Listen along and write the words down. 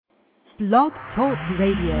Blog Talk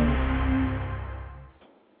Radio.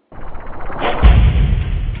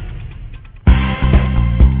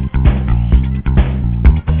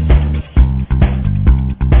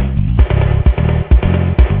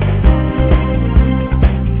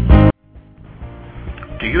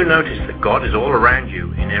 Do you notice that God is all around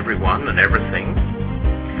you in everyone and everything?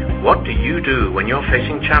 What do you do when you're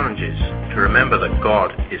facing challenges to remember that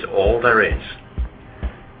God is all there is?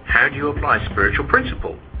 How do you apply spiritual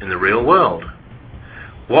principle in the real world?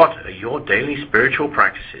 What are your daily spiritual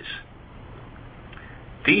practices?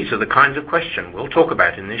 These are the kinds of questions we'll talk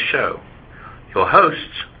about in this show. Your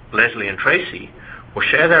hosts, Lesley and Tracy, will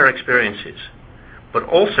share their experiences, but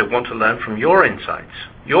also want to learn from your insights,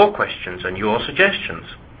 your questions, and your suggestions.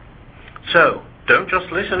 So, don't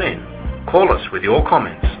just listen in. Call us with your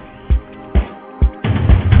comments.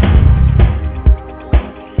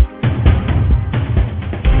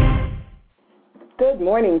 Good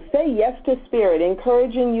morning. Say yes to Spirit,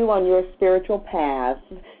 encouraging you on your spiritual path.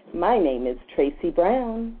 My name is Tracy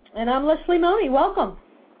Brown. And I'm Lesley Money. Welcome.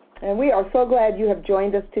 And we are so glad you have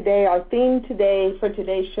joined us today. Our theme today for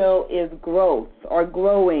today's show is growth or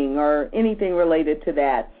growing or anything related to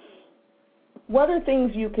that. What are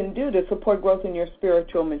things you can do to support growth in your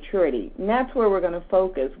spiritual maturity? And that's where we're going to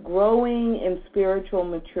focus, growing in spiritual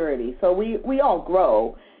maturity. So we all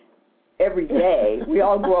grow every day. We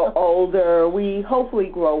all grow older. We hopefully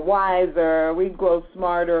grow wiser. We grow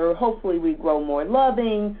smarter. Hopefully we grow more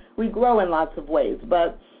loving. We grow in lots of ways.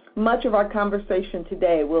 But much of our conversation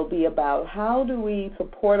today will be about how do we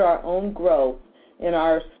support our own growth in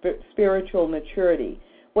our spiritual maturity.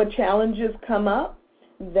 What challenges come up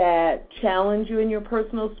that challenge you in your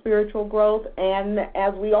personal spiritual growth, and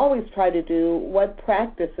as we always try to do, what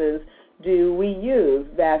practices do we use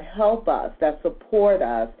that help us, that support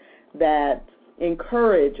us, that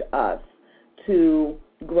encourage us to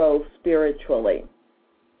grow spiritually.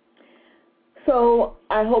 So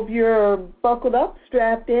I hope you're buckled up,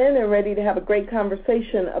 strapped in, and ready to have a great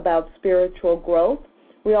conversation about spiritual growth.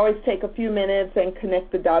 We always take a few minutes and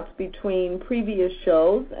connect the dots between previous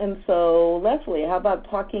shows. And so, Lesley, how about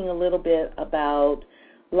talking a little bit about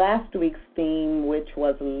last week's theme, which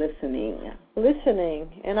was listening? Listening.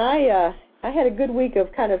 And I had a good week of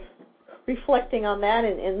kind of reflecting on that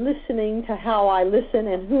and listening to how I listen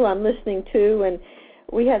and who I'm listening to. And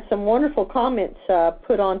we had some wonderful comments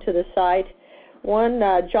put onto the site. One,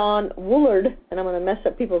 John Woolard, and I'm going to mess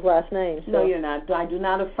up people's last names. So. No, you're not. I do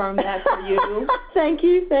not affirm that for you. Thank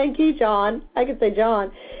you, John. I could say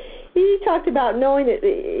John. He talked about knowing that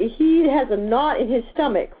he has a knot in his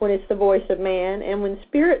stomach when it's the voice of man, and when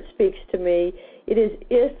Spirit speaks to me, it is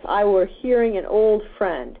if I were hearing an old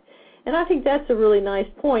friend. And I think that's a really nice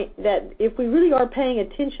point, that if we really are paying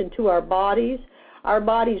attention to our bodies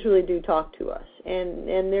really do talk to us.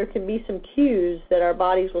 And there can be some cues that our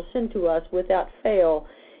bodies will send to us without fail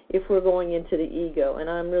if we're going into the ego. And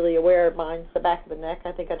I'm really aware of mine's the back of the neck.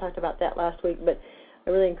 I think I talked about that last week, but I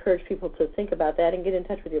really encourage people to think about that and get in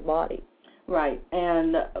touch with your body. Right.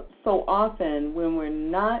 And so often when we're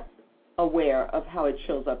not aware of how it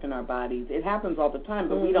shows up in our bodies, it happens all the time,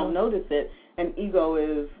 but we don't notice it, and ego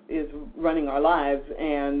is running our lives,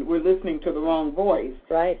 and we're listening to the wrong voice.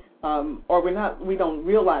 Right. Or we don't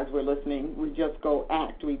realize we're listening. We just go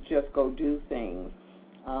act. We just go do things.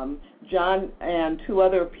 John and two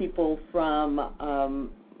other people from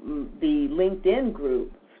the LinkedIn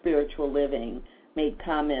group, Spiritual Living, made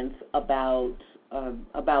comments about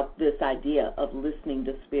this idea of listening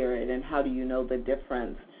to Spirit and how do you know the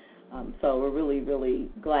difference. So we're really, really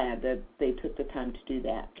glad that they took the time to do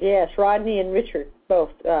that. Yes, Rodney and Richard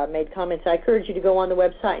both made comments. I encourage you to go on the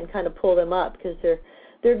website and kind of pull them up because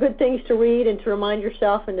they're good things to read and to remind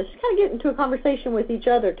yourself and just kind of get into a conversation with each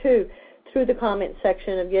other, too, through the comment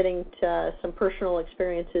section of getting to some personal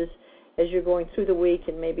experiences as you're going through the week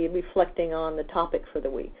and maybe reflecting on the topic for the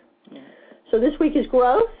week. Yeah. So this week is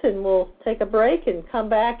growth, and we'll take a break and come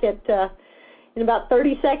back in about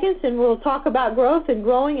 30 seconds, and we'll talk about growth and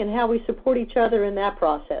growing and how we support each other in that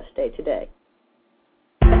process day to day.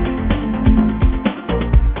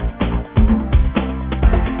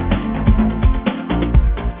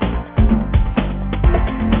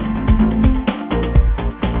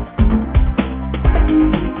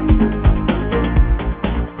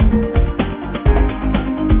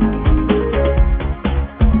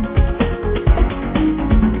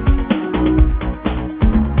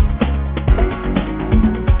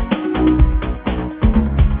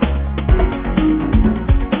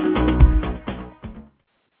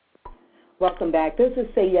 Welcome back. This is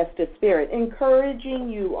Say Yes to Spirit, encouraging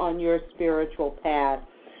you on your spiritual path.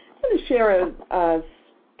 I'm going to share a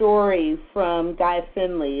story from Guy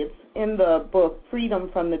Finley. It's in the book Freedom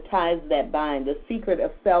from the Ties That Bind, The Secret of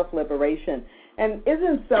Self-Liberation. And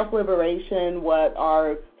isn't self-liberation what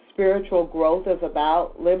our spiritual growth is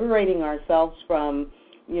about? Liberating ourselves from,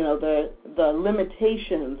 the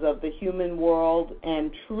limitations of the human world, and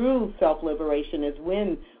true self-liberation is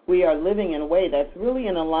when we are living in a way that's really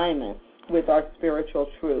in alignment with our spiritual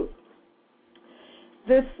truth.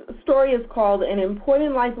 This story is called An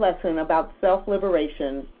Important Life Lesson About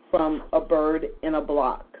Self-Liberation from a Bird in a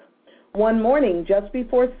Block. One morning, just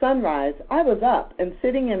before sunrise, I was up and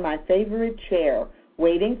sitting in my favorite chair,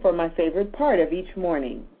 waiting for my favorite part of each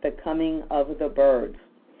morning, the coming of the birds.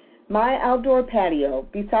 My outdoor patio,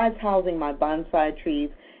 besides housing my bonsai trees,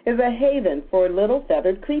 is a haven for little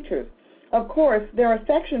feathered creatures. Of course, their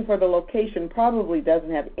affection for the location probably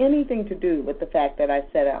doesn't have anything to do with the fact that I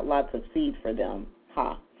set out lots of seed for them.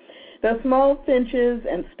 The small finches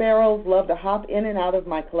and sparrows love to hop in and out of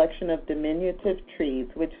my collection of diminutive trees,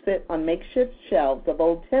 which sit on makeshift shelves of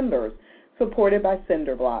old timbers supported by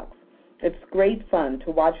cinder blocks. It's great fun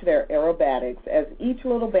to watch their aerobatics as each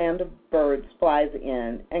little band of birds flies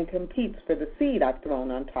in and competes for the seed I've thrown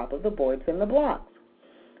on top of the boards and the blocks.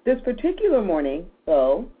 This particular morning,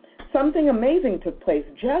 though, something amazing took place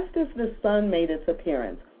just as the sun made its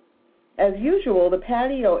appearance. As usual, the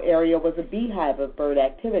patio area was a beehive of bird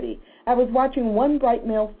activity. I was watching one bright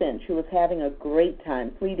male finch who was having a great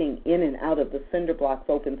time fleeting in and out of the cinder block's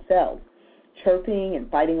open cells, chirping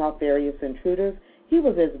and fighting off various intruders. He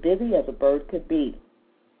was as busy as a bird could be.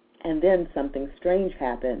 And then something strange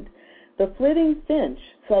happened. The flitting finch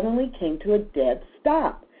suddenly came to a dead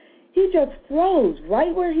stop. He just froze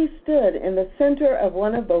right where he stood in the center of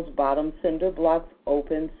one of those bottom cinder block's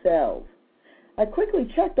open cells. I quickly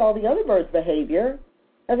checked all the other birds' behavior,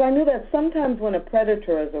 as I knew that sometimes when a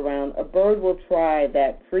predator is around, a bird will try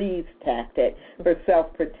that freeze tactic for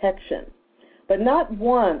self-protection. But not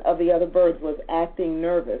one of the other birds was acting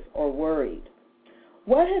nervous or worried.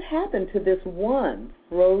 What had happened to this one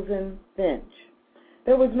frozen finch?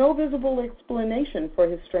 There was no visible explanation for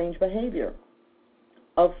his strange behavior.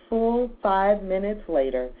 A full 5 minutes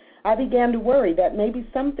later, I began to worry that maybe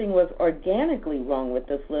something was organically wrong with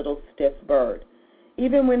this little stiff bird.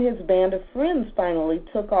 Even when his band of friends finally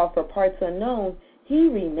took off for parts unknown, he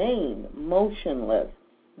remained motionless,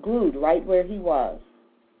 glued right where he was.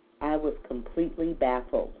 I was completely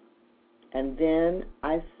baffled. And then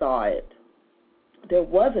I saw it. There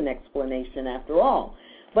was an explanation after all,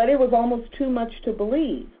 but it was almost too much to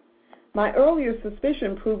believe. My earlier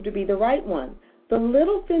suspicion proved to be the right one. The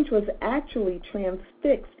little finch was actually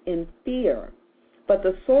transfixed in fear, but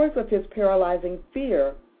the source of his paralyzing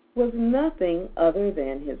fear was nothing other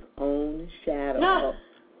than his own shadow. No.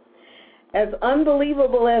 As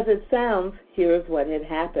unbelievable as it sounds, here's what had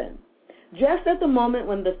happened. Just at the moment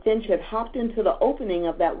when the finch had hopped into the opening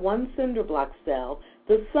of that one cinder block cell,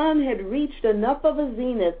 the sun had reached enough of a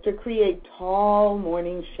zenith to create tall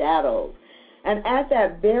morning shadows. And at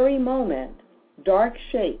that very moment, dark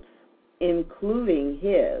shapes, including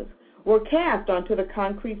his, were cast onto the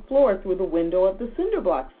concrete floor through the window of the cinder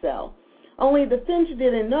block cell. Only the finch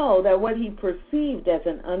didn't know that what he perceived as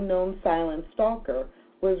an unknown silent stalker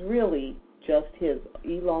was really just his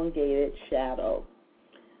elongated shadow.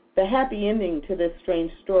 The happy ending to this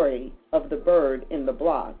strange story of the bird in the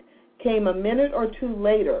block came a minute or two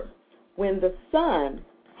later, when the sun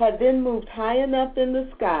had then moved high enough in the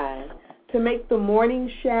sky to make the morning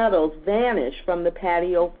shadows vanish from the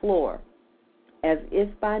patio floor. As if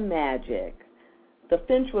by magic, the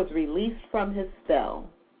finch was released from his cell,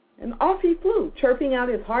 and off he flew, chirping out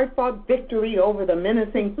his hard-fought victory over the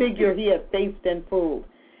menacing figure he had faced and fooled.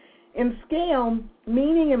 In scale,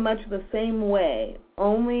 meaning in much the same way,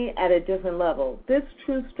 only at a different level, this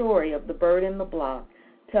true story of the bird in the block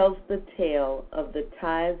tells the tale of the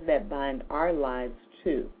ties that bind our lives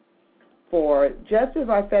too. For just as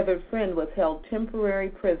our feathered friend was held temporary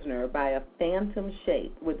prisoner by a phantom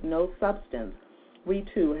shape with no substance, we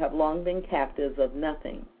too have long been captives of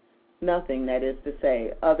nothing, that is to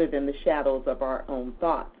say, other than the shadows of our own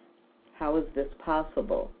thoughts. How is this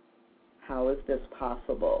possible? How is this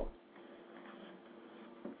possible?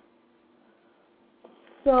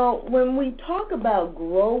 So when we talk about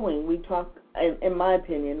growing, we talk, in my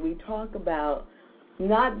opinion, we talk about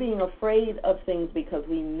not being afraid of things because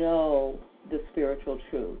we know the spiritual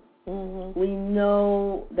truth. Mm-hmm. We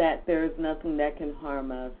know that there's nothing that can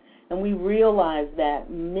harm us. And we realize that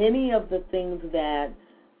many of the things that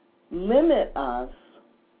limit us,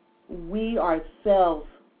 we ourselves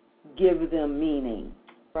give them meaning.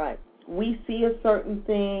 Right. We see a certain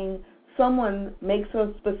thing, someone makes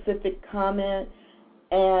a specific comment,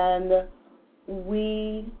 and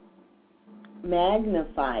we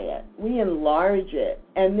magnify it, we enlarge it,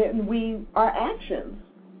 and then our actions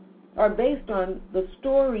are based on the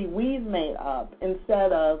story we've made up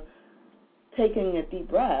instead of taking a deep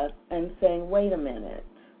breath and saying, wait a minute,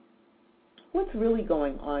 what's really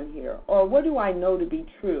going on here? Or what do I know to be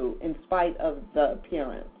true in spite of the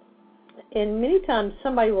appearance? And many times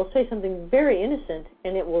somebody will say something very innocent,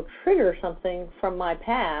 and it will trigger something from my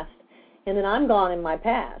past, and then I'm gone in my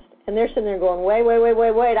past. And they're sitting there going,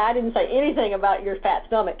 wait, I didn't say anything about your fat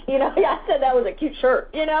stomach. I said that was a cute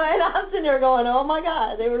shirt, and I'm sitting there going, oh, my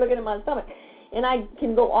God, they were looking at my stomach. And I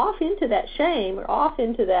can go off into that shame or off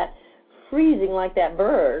into that freezing like that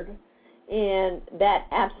bird, and that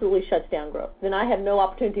absolutely shuts down growth. Then I have no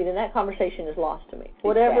opportunity, and that conversation is lost to me. Exactly.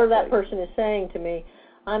 Whatever that person is saying to me,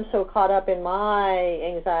 I'm so caught up in my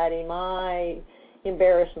anxiety, my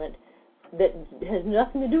embarrassment, that has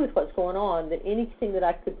nothing to do with what's going on, that anything that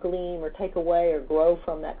I could glean or take away or grow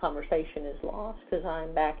from that conversation is lost, because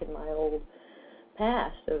I'm back in my old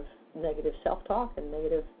past of negative self-talk and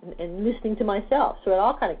listening to myself. So it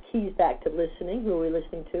all kind of keys back to listening. Who are we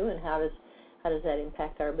listening to, and how does that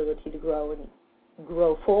impact our ability to grow and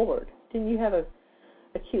grow forward? Didn't you have a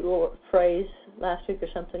cute little phrase last week or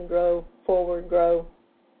something? Grow forward, grow.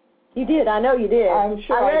 You did. I know you did. I'm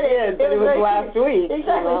sure I did, but it was last week.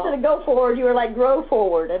 Exactly. Instead of go forward, you were like grow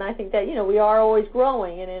forward. And I think that, we are always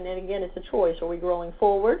growing. And again, it's a choice. Are we growing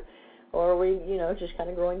forward, or are we, just kind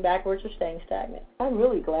of growing backwards or staying stagnant? I'm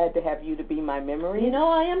really glad to have you to be my memory.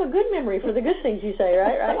 I am a good memory for the good things you say,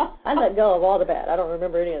 right? I let go of all the bad. I don't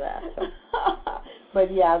remember any of that. So.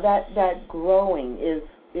 But, yeah, that growing is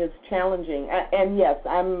challenging. And yes,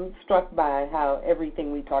 I'm struck by how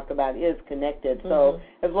everything we talk about is connected. So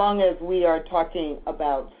as long as we are talking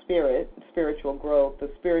about spiritual growth, the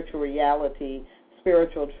spiritual reality,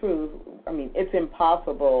 spiritual truth, I mean, it's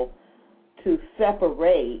impossible to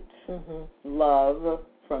separate love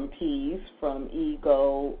from peace, from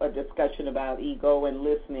ego, a discussion about ego and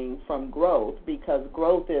listening from growth, because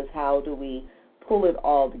growth is how do we pull it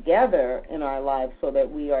all together in our lives so that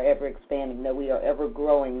we are ever expanding, that we are ever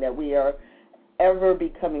growing, that we are ever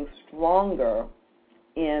becoming stronger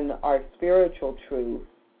in our spiritual truth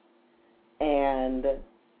and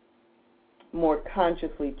more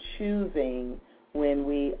consciously choosing when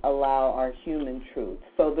we allow our human truth.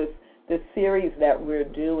 So this series that we're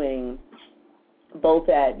doing both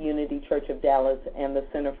at Unity Church of Dallas and the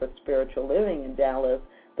Center for Spiritual Living in Dallas,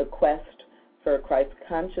 the Quest for Christ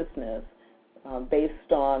Consciousness,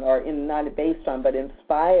 but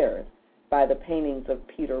inspired by the paintings of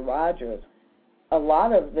Peter Rogers. A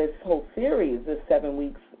lot of this whole series, this 7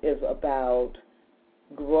 weeks, is about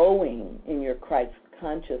growing in your Christ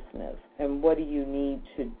consciousness. And what do you need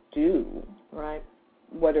to do? Right.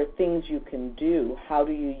 What are things you can do? How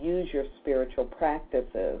do you use your spiritual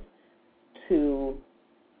practices to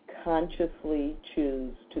consciously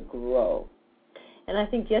choose to grow? And I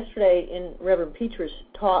think yesterday in Reverend Petra's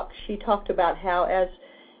talk, she talked about how as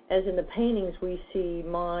in the paintings we see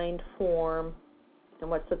mind, form, and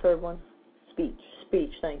what's the third one?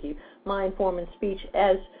 Speech, thank you. Mind, form, and speech.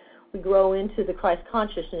 As we grow into the Christ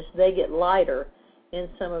consciousness, they get lighter, and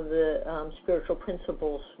some of the spiritual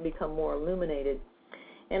principles become more illuminated.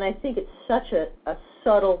 And I think it's such a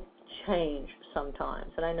subtle change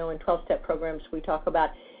sometimes. And I know in 12-step programs we talk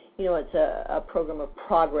about, it's a program of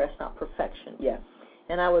progress, not perfection. Yes.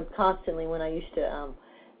 And I would constantly, when I used to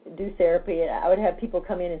do therapy, I would have people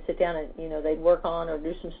come in and sit down and, they'd work on or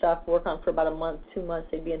do some stuff, work on for about a month, 2 months,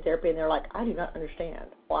 they'd be in therapy, and they're like, I do not understand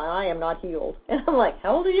why I am not healed. And I'm like,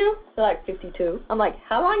 how old are you? They're like, 52. I'm like,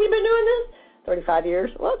 how long have you been doing this? 35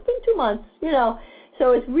 years. Well, it's been 2 months,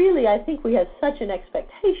 So it's really, I think we have such an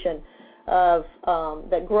expectation of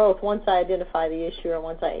that growth once I identify the issue, or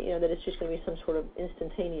once I, that it's just going to be some sort of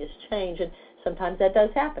instantaneous change. And sometimes that does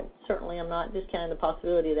happen. Certainly I'm not discounting the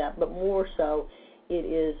possibility of that, but more so it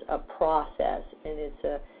is a process, and it's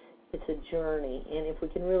a journey. And if we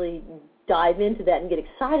can really dive into that and get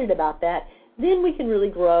excited about that, then we can really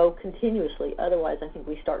grow continuously. Otherwise, I think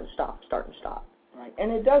we start and stop. Right.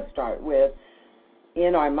 And it does start with,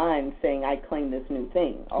 in our mind, saying, I claim this new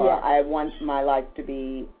thing, or yes. I want my life to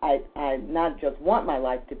be, I not just want my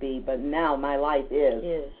life to be, but now my life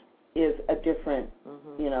is a different,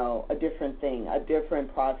 a different thing, a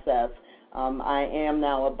different process. I am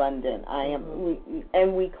now abundant. I am,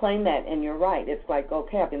 and we claim that, and you're right. It's like,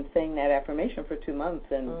 okay, I've been saying that affirmation for 2 months,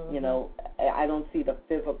 and, I don't see the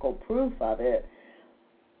physical proof of it.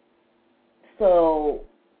 So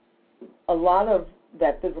a lot of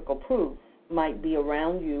that physical proof might be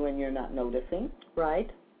around you and you're not noticing. Right.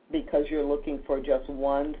 because you're looking for just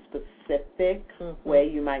one specific way.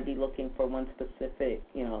 You might be looking for one specific,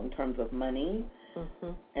 in terms of money,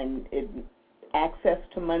 and access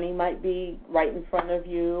to money might be right in front of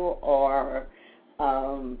you, or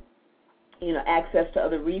access to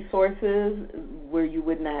other resources where you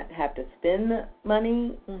would not have to spend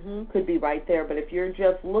money could be right there. But if you're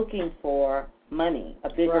just looking for money, a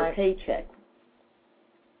bigger paycheck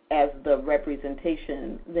as the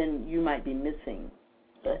representation, then you might be missing.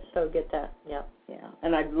 So get that. Yep. Yeah.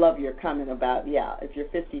 And I love your comment about, if you're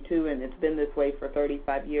 52 and it's been this way for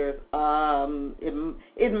 35 years,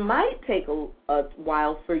 it might take a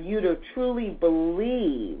while for you to truly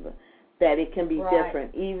believe that it can be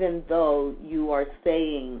different, even though you are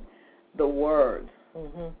saying the words,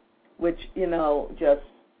 which, just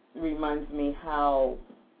reminds me how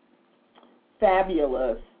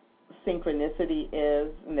fabulous synchronicity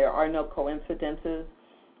is, and there are no coincidences,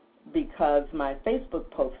 because my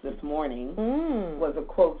Facebook post this morning was a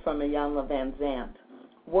quote from Iyanla Van Zandt.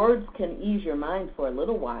 Words can ease your mind for a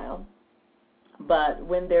little while, but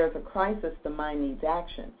when there's a crisis, the mind needs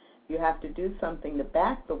action. You have to do something to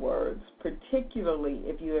back the words, particularly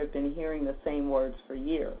if you have been hearing the same words for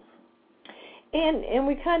years. And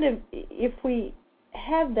we kind of, if we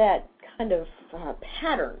have that kind of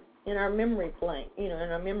pattern in our memory blank, in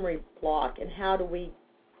our memory block, and how do we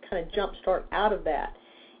kind of jumpstart out of that?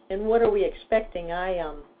 And what are we expecting?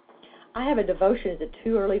 I have a devotion. Is it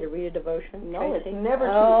too early to read a devotion? No, Tracy? It's never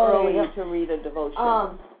too early to read a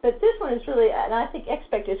devotion. But this one is really, and I think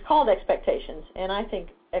it's called Expectations, and I think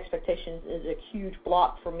Expectations is a huge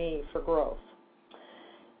block for me for growth.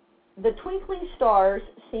 The twinkling stars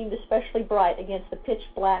seemed especially bright against the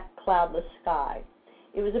pitch-black, cloudless sky.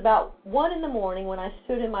 It was about 1 in the morning when I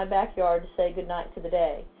stood in my backyard to say goodnight to the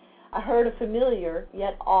day. I heard a familiar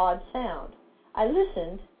yet odd sound. I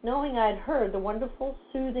listened, knowing I had heard the wonderful,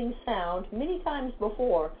 soothing sound many times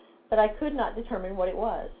before, but I could not determine what it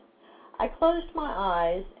was. I closed my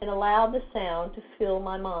eyes and allowed the sound to fill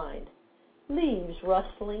my mind. Leaves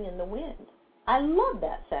rustling in the wind. I love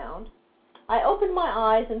that sound. I opened my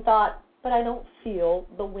eyes and thought, but I don't feel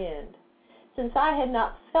the wind. Since I had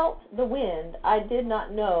not felt the wind, I did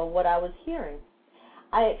not know what I was hearing.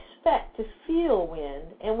 I expect to feel wind,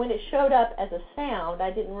 and when it showed up as a sound,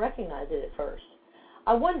 I didn't recognize it at first.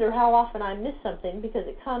 I wonder how often I miss something because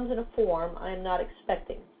it comes in a form I am not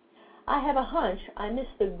expecting. I have a hunch I miss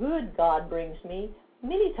the good God brings me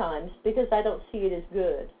many times because I don't see it as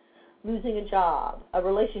good. Losing a job, a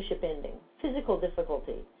relationship ending, physical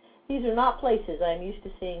difficulty. These are not places I am used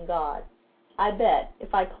to seeing God. I bet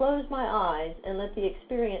if I close my eyes and let the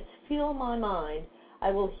experience fill my mind, I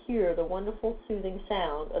will hear the wonderful soothing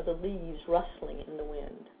sound of the leaves rustling in the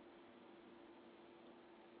wind.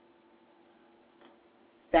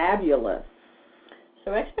 Fabulous.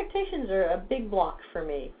 So expectations are a big block for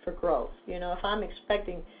me for growth. If I'm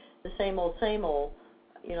expecting the same old,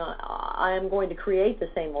 I am going to create the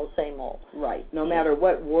same old. Right. No matter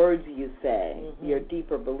what words you say, your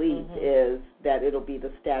deeper belief is that it'll be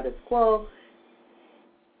the status quo.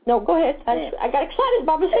 No, go ahead. I got excited.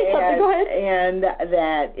 Barbara said something. Go ahead. And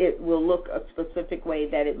that it will look a specific way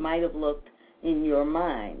that it might have looked in your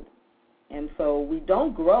mind. And so we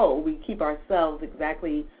don't grow. We keep ourselves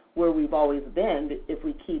exactly where we've always been if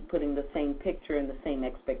we keep putting the same picture and the same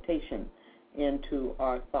expectation into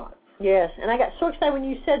our thoughts. Yes, and I got so excited when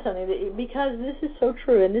you said something because this is so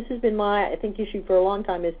true, and this has been my, issue for a long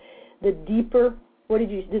time is the deeper,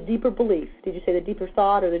 the deeper belief. Did you say the deeper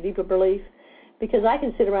thought or the deeper belief? Because I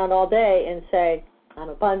can sit around all day and say, I'm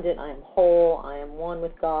abundant, I am whole, I am one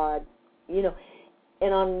with God, and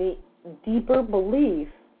on the deeper belief,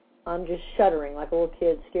 I'm just shuddering like a little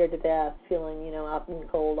kid, scared to death, feeling, out in the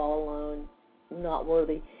cold, all alone, not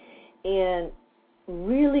worthy. And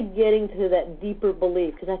really getting to that deeper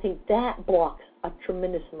belief, because I think that blocks a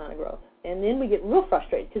tremendous amount of growth. And then we get real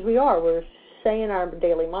frustrated because we're saying our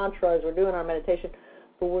daily mantras, we're doing our meditation,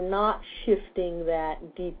 but we're not shifting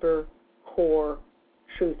that deeper core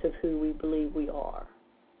truth of who we believe we are.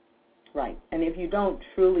 Right. And if you don't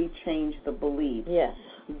truly change the belief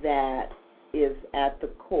that is at the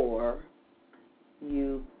core,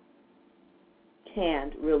 you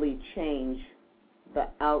can't really change the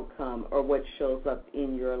outcome or what shows up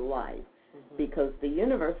in your life. Because the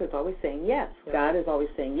universe is always saying yes. God is always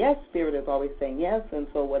saying yes. Spirit is always saying yes. And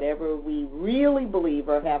so whatever we really believe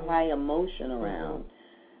or have high emotion around,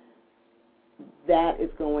 that is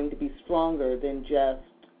going to be stronger than just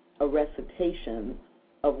a recitation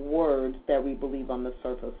of words that we believe on the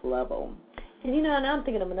surface level. And and I'm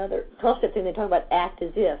thinking of another 12-step thing. They talk about act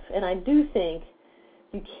as if. And I do think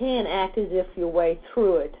you can act as if your way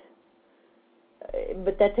through it.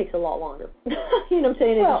 but that takes a lot longer. You know what I'm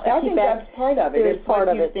saying? Well, I think that's part of it. It's part what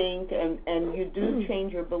of you it. think, and you do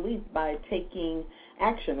change your belief by taking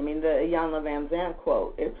action. I mean, the Jan Van Zandt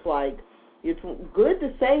quote, it's like, it's good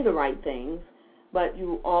to say the right things, but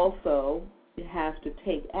you also have to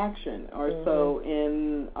take action. Or so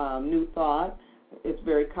in New Thought, it's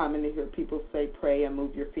very common to hear people say, pray and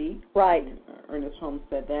move your feet. Right. Ernest Holmes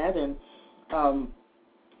said that. And,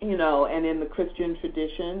 you know, and in the Christian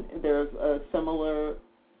tradition, there's a similar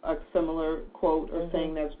quote or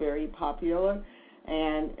saying that's very popular.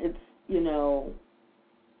 And it's, you know,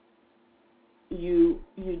 you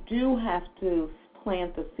do have to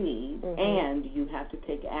plant the seed, and you have to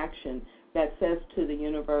take action that says to the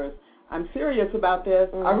universe, I'm serious about this.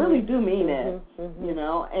 I really do mean it, you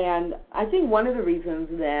know. And I think one of the reasons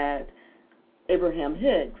that Abraham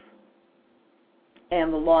Hicks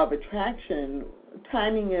and the law of attraction,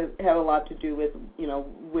 timing had a lot to do with, you know,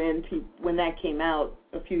 when that came out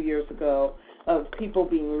a few years ago, of people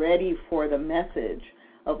being ready for the message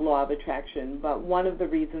of law of attraction. But one of the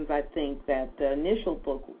reasons I think that the initial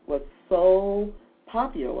book was so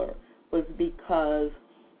popular was because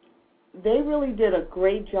they really did a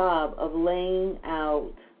great job of laying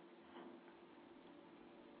out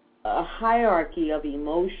a hierarchy of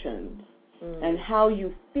emotions and how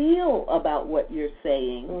you feel about what you're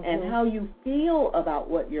saying and how you feel about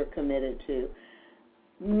what you're committed to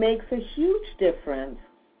makes a huge difference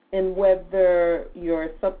in whether your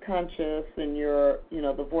subconscious and your, you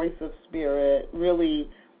know, the voice of spirit really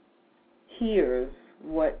hears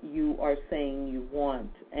what you are saying you want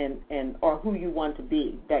and or who you want to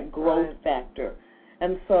be, that growth factor.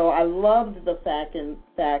 And so I loved the fact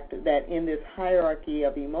that in this hierarchy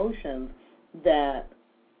of emotions that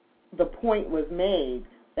the point was made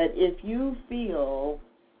that if you feel,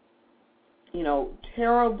 you know,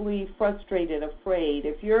 terribly frustrated, afraid,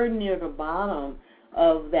 if you're near the bottom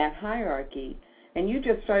of that hierarchy and you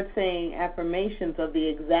just start saying affirmations of the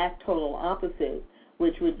exact total opposite,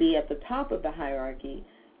 which would be at the top of the hierarchy,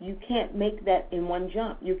 you can't make that in one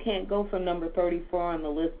jump. You can't go from number 34 on the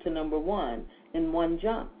list to number 1 in one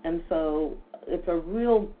jump. And so it's a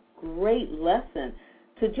real great lesson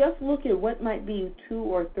to just look at what might be 2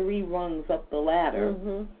 or 3 rungs up the ladder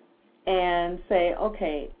and say,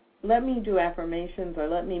 okay, let me do affirmations, or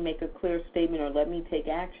let me make a clear statement, or let me take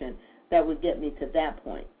action that would get me to that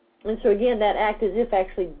point. And so again, that act as if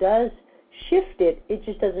actually does shift it. It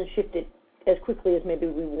just doesn't shift it as quickly as maybe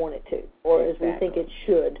we want it to, or as we think it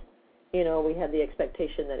should. You know, we have the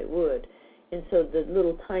expectation that it would. And so the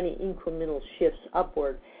little tiny incremental shifts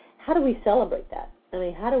upward, how do we celebrate that? I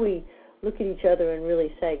mean, how do we look at each other and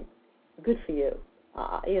really say, good for you?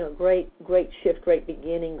 You know, great shift, great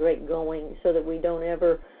beginning, great going, so that we don't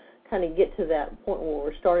ever kind of get to that point where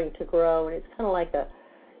we're starting to grow. And it's kind of like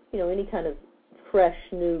any kind of fresh,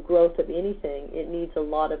 new growth of anything, it needs a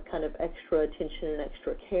lot of kind of extra attention and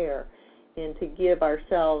extra care, and to give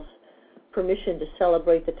ourselves permission to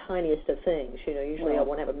celebrate the tiniest of things. You know, usually I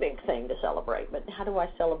want to have a big thing to celebrate, but how do I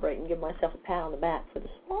celebrate and give myself a pat on the back for the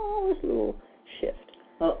smallest little shift?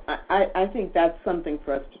 Well, I think that's something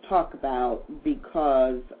for us to talk about,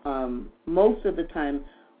 because most of the time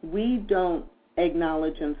we don't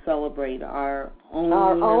acknowledge and celebrate our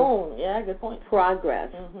own good point,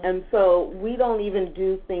 progress. And so we don't even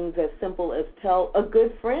do things as simple as tell a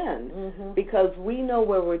good friend, because we know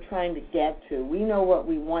where we're trying to get to. We know what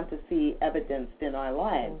we want to see evidenced in our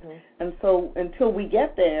lives. And so until we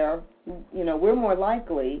get there, you know, we're more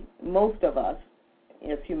likely, most of us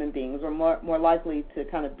as human beings, are more likely to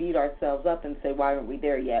kind of beat ourselves up and say, why aren't we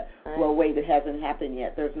there yet? Well, wait, it hasn't happened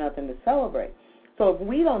yet. There's nothing to celebrate. So if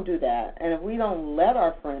we don't do that, and if we don't let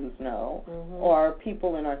our friends know, or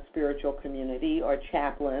people in our spiritual community, or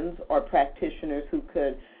chaplains, or practitioners who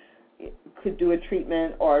could do a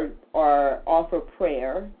treatment or offer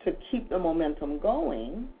prayer to keep the momentum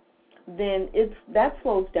going, then that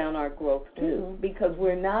slows down our growth too, because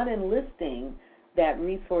we're not enlisting that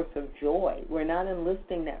resource of joy. We're not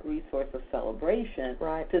enlisting that resource of celebration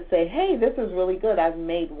to say, hey, this is really good. I've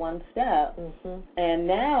made one step, and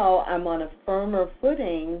now I'm on a firmer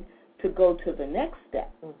footing to go to the next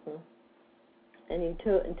step. And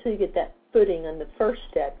until you get that footing on the first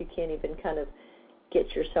step, you can't even kind of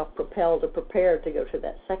get yourself propelled or prepared to go to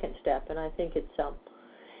that second step. And I think it's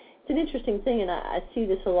an interesting thing, and I see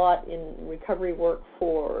this a lot in recovery work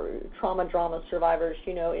for drama survivors.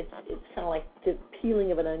 You know, it's kind of like the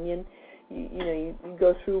peeling of an onion. You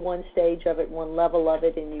go through one stage of it, one level of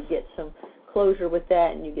it, and you get some closure with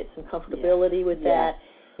that, and you get some comfortability with that,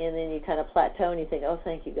 and then you kind of plateau, and you think, oh,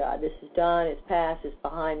 thank you, God, this is done, it's past, it's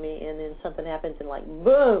behind me, and then something happens, and like,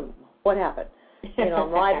 boom, what happened?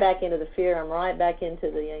 I'm right back into the fear. I'm right back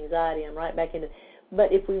into the anxiety. I'm right back into.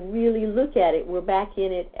 But if we really look at it, we're back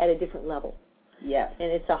in it at a different level. Yes.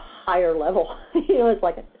 And it's a higher level.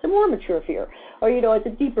 It's a more mature fear, or it's a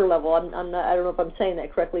deeper level. I don't know if I'm saying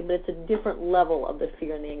that correctly, but it's a different level of the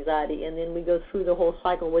fear and the anxiety. And then we go through the whole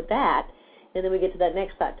cycle with that, and then we get to that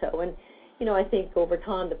next plateau. And I think over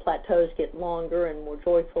time the plateaus get longer and more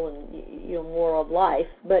joyful and more of life.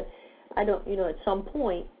 But I don't, at some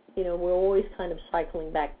point, we're always kind of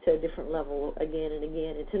cycling back to a different level again and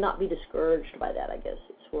again, and to not be discouraged by that, I guess,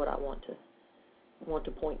 is what I want to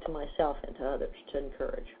point to myself and to others to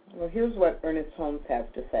encourage. Well, here's what Ernest Holmes has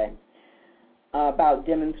to say about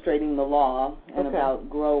demonstrating the law and about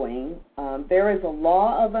growing. There is a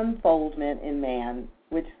law of unfoldment in man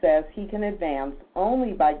which says he can advance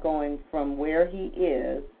only by going from where he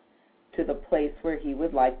is to the place where he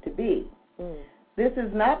would like to be. This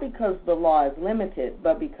is not because the law is limited,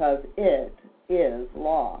 but because it is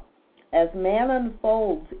law. As man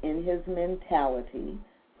unfolds in his mentality,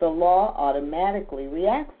 the law automatically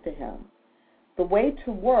reacts to him. The way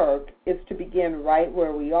to work is to begin right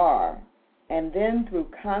where we are, and then through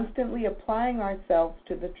constantly applying ourselves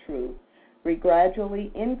to the truth, we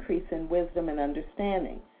gradually increase in wisdom and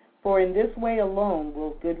understanding, for in this way alone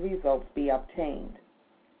will good results be obtained.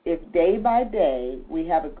 If day by day we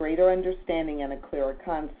have a greater understanding and a clearer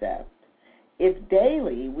concept, if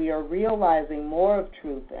daily we are realizing more of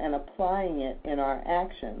truth and applying it in our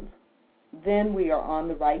actions, then we are on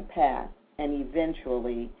the right path, and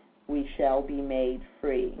eventually we shall be made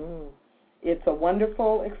free. It's a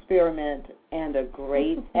wonderful experiment and a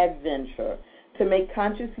great adventure to make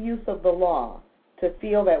conscious use of the law, to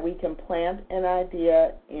feel that we can plant an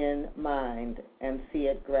idea in mind and see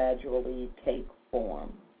it gradually take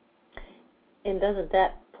form. And doesn't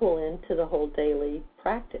that pull into the whole daily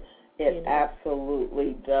practice? It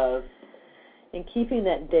absolutely does. And keeping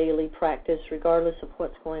that daily practice, regardless of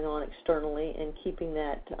what's going on externally, and keeping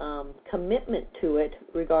that commitment to it,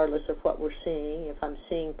 regardless of what we're seeing, if I'm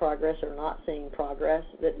seeing progress or not seeing progress,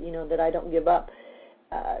 that I don't give up.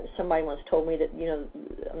 Somebody once told me that,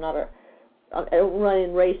 I don't run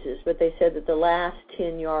in races, but they said that the last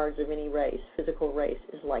 10 yards of any race, physical race,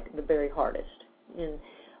 is like the very hardest. And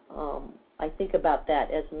I think about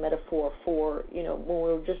that as a metaphor for, when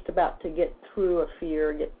we're just about to get through a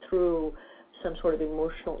fear, get through some sort of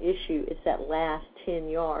emotional issue, it's that last 10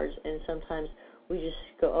 yards, and sometimes we just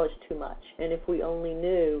go, oh, it's too much. And if we only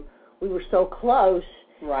knew we were so close,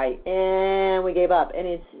 right, and we gave up. And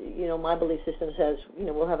it's, my belief system says,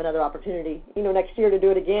 we'll have another opportunity, next year to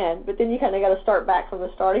do it again. But then you kind of got to start back from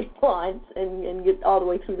the starting lines and get all the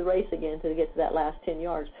way through the race again to get to that last 10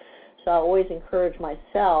 yards. So I always encourage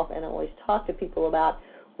myself, and I always talk to people about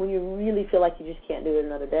when you really feel like you just can't do it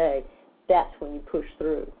another day, that's when you push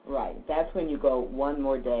through. Right. That's when you go one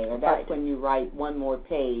more day, or that's when you write one more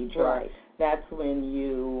page, or that's when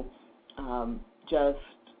you just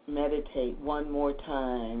meditate one more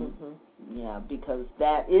time. Yeah, because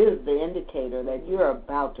that is the indicator that you're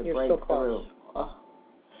about to break through.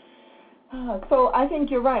 So I think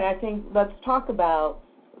you're right. I think let's talk about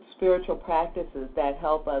spiritual practices that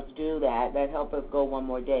help us do that help us go one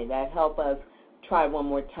more day, that help us try one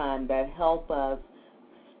more time, that help us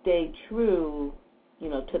stay true,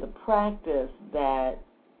 to the practice that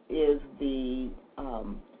is the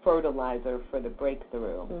fertilizer for the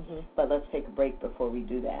breakthrough. But let's take a break before we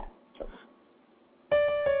do that.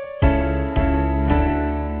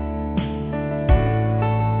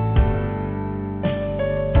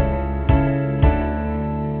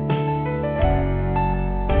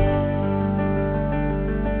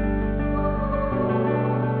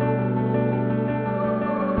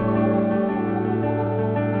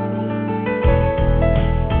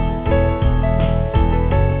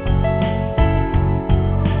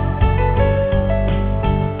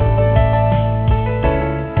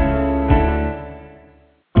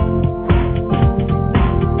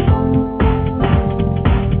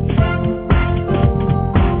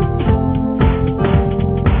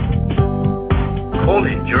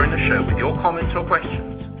 Comments or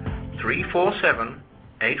questions,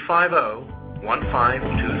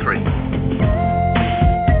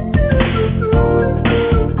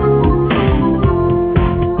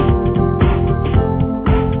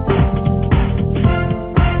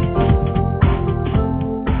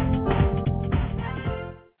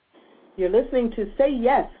 You're listening to Say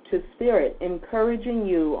Yes to Spirit, encouraging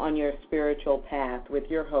you on your spiritual path with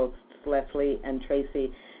your hosts, Lesley and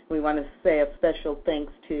Tracy. We want to say a special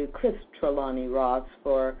thanks to Chris Trelawney Ross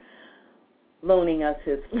for loaning us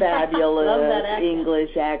his fabulous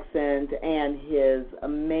English accent and his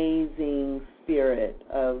amazing spirit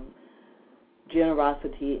of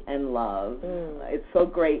generosity, and love. It's so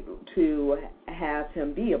great to have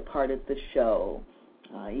him be a part of the show,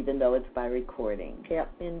 even though it's by recording.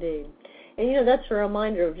 Yep, indeed. And, that's a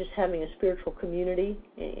reminder of just having a spiritual community.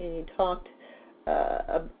 And you talked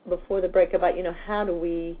before the break about, how do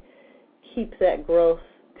we keep that growth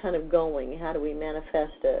kind of going? How do we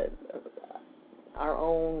manifest our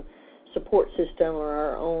own support system or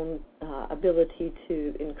our own ability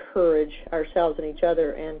to encourage ourselves and each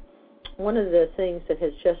other? And one of the things that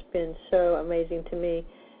has just been so amazing to me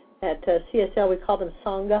at CSL, we call them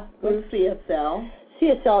Sangha groups. CSL?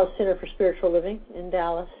 CSL is Center for Spiritual Living in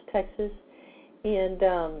Dallas, Texas. And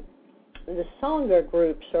the Sangha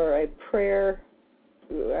groups are a prayer,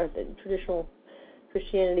 traditional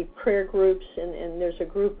Christianity prayer groups, and there's a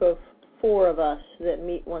group of 4 of us that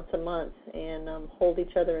meet once a month and hold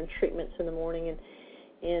each other in treatments in the morning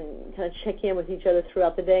and kind of check in with each other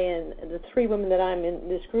throughout the day. And the 3 women that I'm in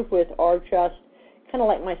this group with are just kind of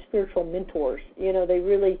like my spiritual mentors. They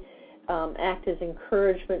really act as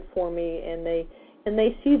encouragement for me, and they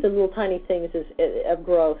see the little tiny things of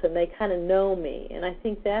growth, and they kind of know me. And I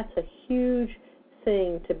think that's a huge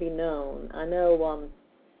thing to be known. I know,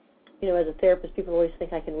 as a therapist, people always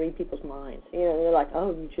think I can read people's minds. They're like,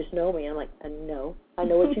 oh, you just know me. I'm like, no, I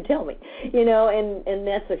know what you tell me. And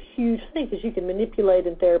that's a huge thing, because you can manipulate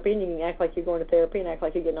in therapy, and you can act like you're going to therapy and act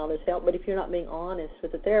like you're getting all this help. But if you're not being honest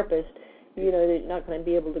with the therapist, you're not going to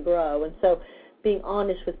be able to grow. And so being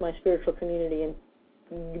honest with my spiritual community and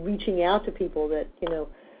reaching out to people that,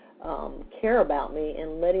 care about me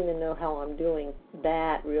and letting them know how I'm doing,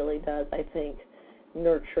 that really does, I think,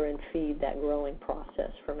 nurture and feed that growing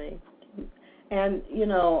process for me. And,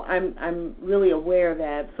 I'm really aware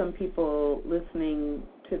that some people listening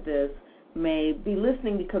to this may be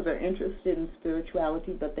listening because they're interested in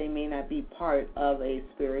spirituality, but they may not be part of a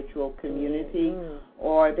spiritual community,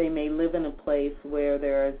 or they may live in a place where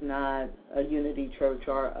there is not a Unity Church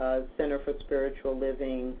or a Center for Spiritual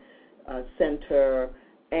Living center.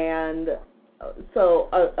 And so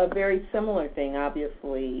a very similar thing,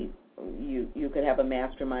 obviously, you could have a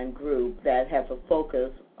mastermind group that has a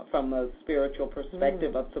focus from a spiritual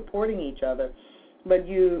perspective of supporting each other. But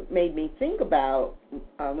you made me think about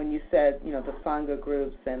when you said, the Sangha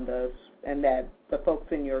groups and that the folks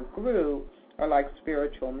in your group are like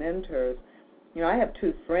spiritual mentors. I have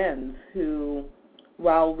 2 friends who,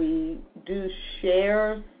 while we do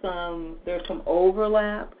share there's some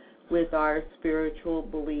overlap with our spiritual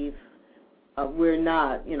beliefs. We're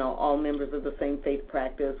not, all members of the same faith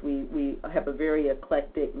practice. We have a very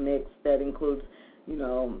eclectic mix that includes,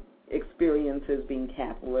 experiences being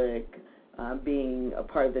Catholic, being a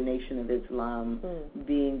part of the Nation of Islam,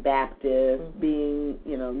 being Baptist, being,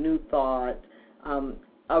 New Thought,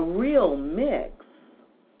 a real mix.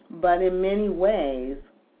 But in many ways,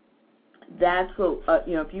 that's what,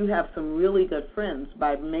 if you have some really good friends,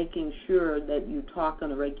 by making sure that you talk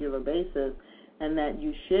on a regular basis and that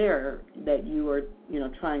you share that you are,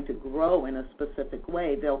 trying to grow in a specific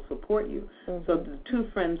way, they'll support you. So the 2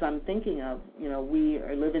 friends I'm thinking of, we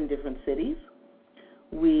live in different cities.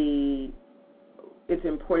 It's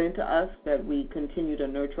important to us that we continue to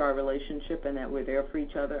nurture our relationship and that we're there for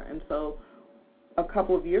each other. And so a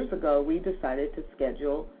couple of years ago, we decided to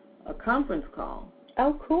schedule a conference call.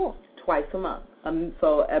 Oh, cool. Twice a month.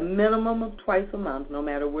 So a minimum of twice a month, no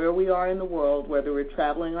matter where we are in the world, whether we're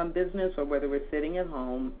traveling on business or whether we're sitting at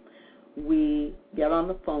home, we get on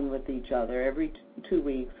the phone with each other every 2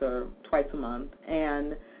 weeks or twice a month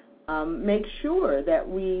and make sure that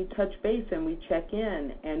we touch base and we check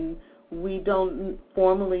in. And we don't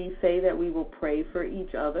formally say that we will pray for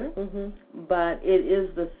each other, but it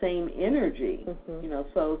is the same energy.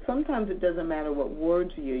 So sometimes it doesn't matter what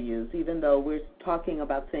words you use, even though we're talking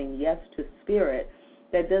about saying yes to spirit.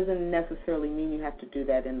 That doesn't necessarily mean you have to do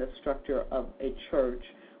that in the structure of a church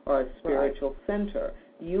or a spiritual center.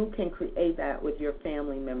 You can create that with your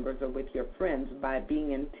family members or with your friends by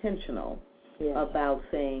being intentional about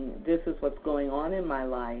saying, this is what's going on in my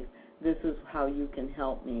life, this is how you can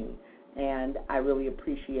help me, and I really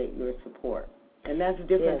appreciate your support. And that's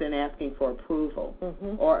different than asking for approval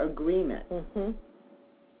or agreement.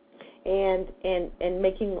 And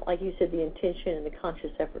making, like you said, the intention and the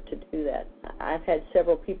conscious effort to do that. I've had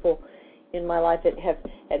several people in my life that have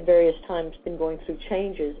at various times been going through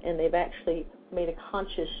changes, and they've actually made a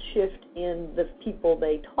conscious shift in the people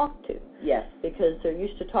they talk to. Yes. Because they're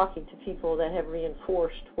used to talking to people that have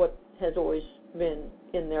reinforced what has always been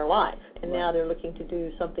in their life. And now they're looking to do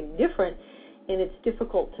something different, and it's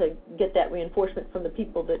difficult to get that reinforcement from the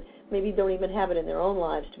people that maybe don't even have it in their own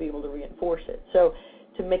lives to be able to reinforce it. So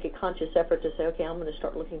to make a conscious effort to say, okay, I'm going to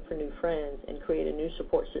start looking for new friends and create a new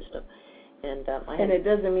support system. And it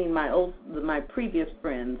doesn't mean my previous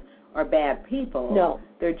friends are bad people. No.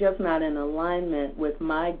 They're just not in alignment with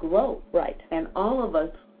my growth. Right. And all of us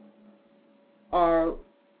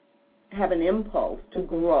have an impulse to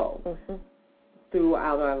grow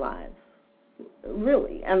throughout our lives,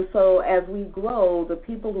 really. And so as we grow, the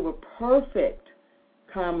people who are perfect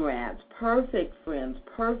comrades, perfect friends,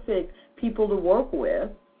 perfect people to work with,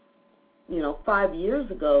 5 years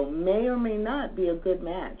ago may or may not be a good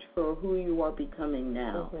match for who you are becoming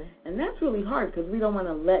now. And that's really hard because we don't want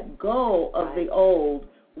to let go of the old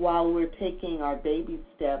while we're taking our baby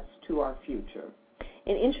steps to our future.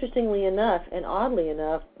 And interestingly enough, and oddly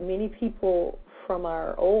enough, many people from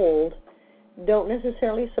our old don't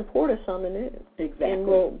necessarily support us on the new. Exactly. And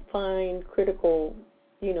will find critical,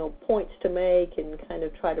 points to make and kind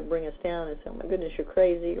of try to bring us down and say, oh, my goodness, you're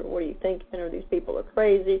crazy, or what are you thinking, or these people are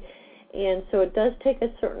crazy. And so it does take a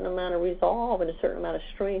certain amount of resolve and a certain amount of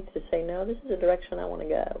strength to say, no, this is a direction I want to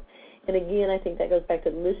go. And again, I think that goes back to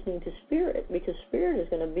listening to Spirit, because Spirit is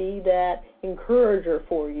going to be that encourager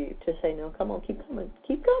for you to say, no, come on, keep coming,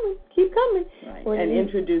 keep coming, keep coming. Right. And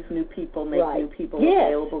introduce new people, make new people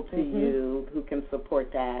available to you who can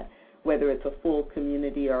support that, whether it's a full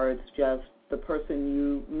community or it's just the person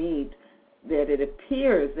you meet, that it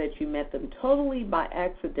appears that you met them totally by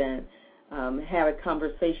accident, had a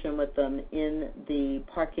conversation with them in the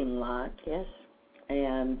parking lot. Yes.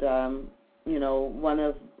 And,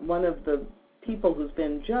 one of the people who's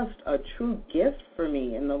been just a true gift for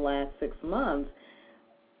me in the last 6 months,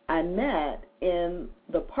 I met in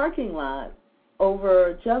the parking lot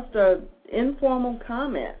over just a informal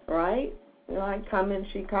comment, right?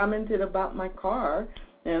 She commented about my car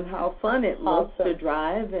and how fun it looked to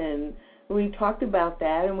drive, and we talked about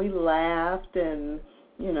that, and we laughed and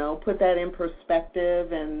put that in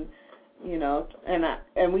perspective, and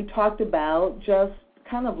and we talked about just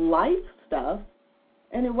kind of life stuff,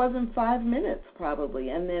 and it wasn't 5 minutes probably,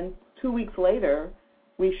 and then 2 weeks later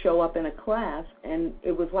we show up in a class, and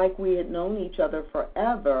it was like we had known each other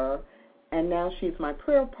forever, and now she's my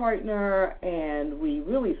prayer partner, and we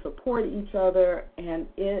really support each other, and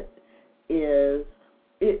it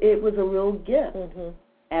was a real gift.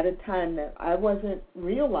 At a time that I wasn't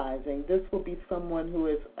realizing this will be someone who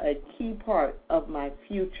is a key part of my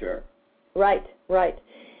future. Right.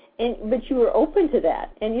 But you were open to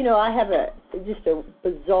that. And, I have just a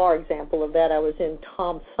bizarre example of that. I was in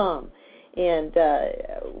Tom Thumb and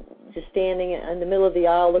just standing in the middle of the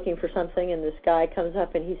aisle looking for something, and this guy comes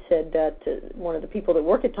up and he said to one of the people that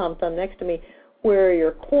work at Tom Thumb next to me, "Where are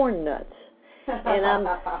your corn nuts?"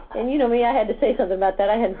 And you know me, I had to say something about that.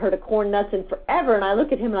 I hadn't heard of corn nuts in forever, and I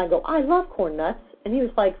look at him and I go, "I love corn nuts." And he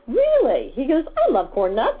was like, "Really?" He goes, "I love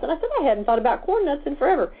corn nuts." And I said, "I hadn't thought about corn nuts in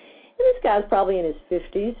forever." And this guy's probably in his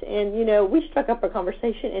 50s, and we struck up a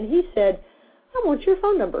conversation, and he said, "I want your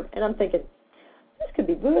phone number." And I'm thinking, this could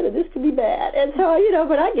be good or this could be bad. And so,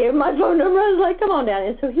 but I gave him my phone number. I was like, "Come on down."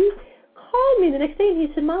 And so he called me the next day, and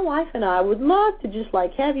he said, "My wife and I would love to just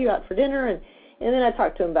have you out for dinner." And then I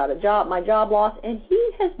talked to him about my job loss, and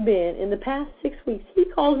he has been, in the past 6 weeks, he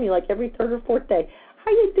calls me like every third or fourth day, "How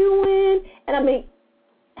you doing?" And I mean,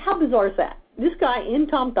 how bizarre is that? This guy in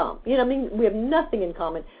Tom Thumb, we have nothing in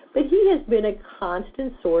common, but he has been a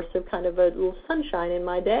constant source of kind of a little sunshine in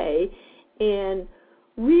my day, and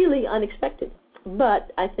really unexpected.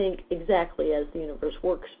 But I think exactly as the universe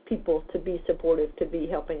works, people to be supportive, to be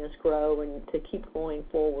helping us grow, and to keep going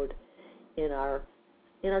forward in our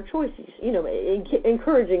choices,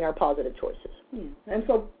 encouraging our positive choices. Yeah. And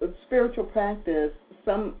so spiritual practice,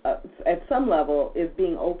 at some level, is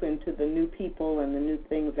being open to the new people and the new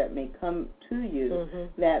things that may come to you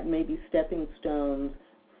that may be stepping stones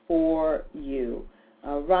for you.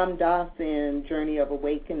 Ram Dass in Journey of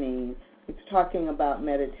Awakening, it's talking about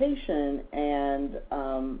meditation and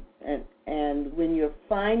when you're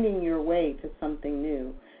finding your way to something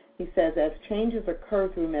new. He says, as changes occur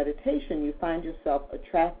through meditation, you find yourself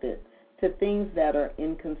attracted to things that are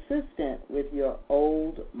inconsistent with your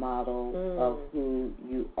old model of who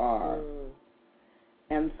you are.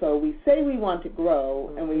 And so we say we want to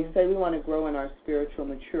grow, and we say we want to grow in our spiritual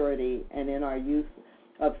maturity and in our use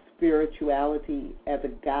of spirituality as a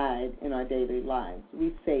guide in our daily lives.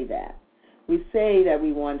 We say that. We say that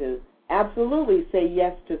we want to absolutely say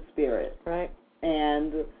yes to Spirit, right,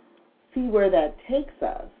 and see where that takes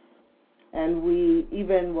us. And we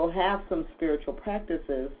even will have some spiritual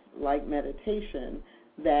practices like meditation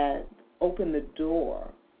that open the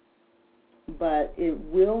door. But it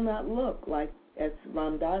will not look like, as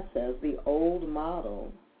Ram Dass says, the old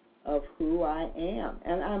model of who I am.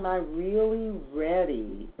 And am I really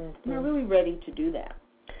ready? Am I really ready to do that?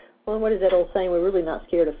 Well, what is that old saying? We're really not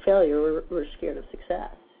scared of failure. We're scared of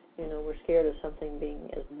success. We're scared of something being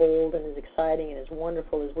as bold and as exciting and as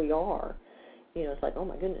wonderful as we are. It's like, oh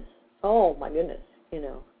my goodness,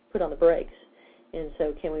 put on the brakes. And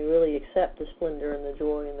so can we really accept the splendor and the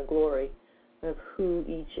joy and the glory of who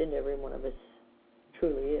each and every one of us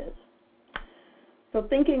truly is? So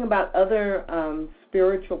thinking about other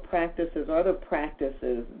spiritual practices or other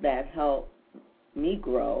practices that help me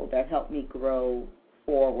grow,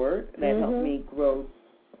 forward, that help me grow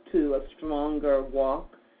to a stronger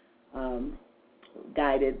walk,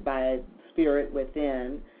 guided by Spirit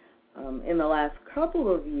within. In the last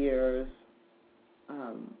couple of years,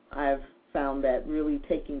 I've found that really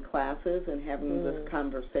taking classes and having this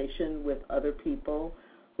conversation with other people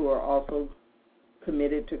who are also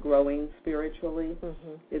committed to growing spiritually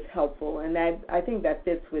is helpful. And I think that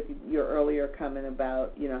fits with your earlier comment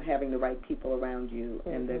about, having the right people around you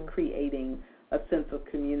and the creating a sense of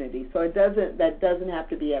community. So that doesn't have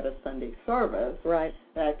to be at a Sunday service. Right.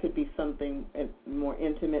 That could be something more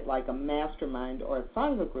intimate like a mastermind or a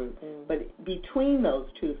Sangha group. But between those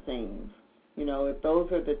two things, if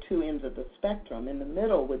those are the two ends of the spectrum, in the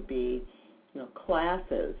middle would be,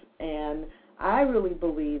 classes. And I really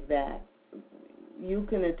believe that you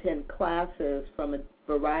can attend classes from a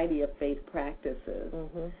variety of faith practices,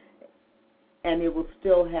 and it will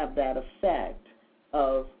still have that effect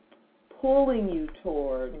of pulling you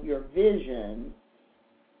toward your vision,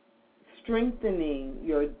 strengthening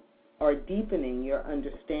or deepening your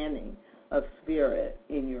understanding of Spirit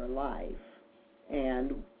in your life.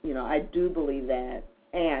 And, I do believe that,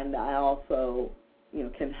 and I also,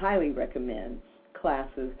 can highly recommend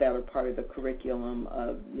classes that are part of the curriculum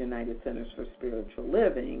of United Centers for Spiritual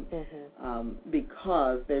Living,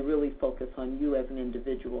 because they really focus on you as an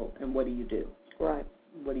individual and what do you do. Right.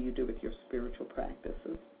 What do you do with your spiritual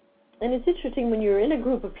practices? And it's interesting when you're in a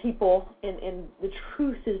group of people and the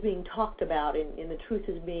truth is being talked about and the truth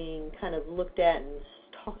is being kind of looked at and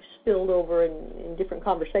spilled over in different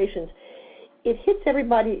conversations, it hits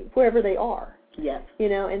everybody wherever they are. Yes.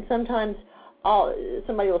 And sometimes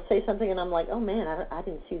somebody will say something and I'm like, oh man, I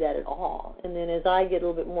didn't see that at all. And then as I get a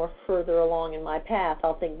little bit more further along in my path,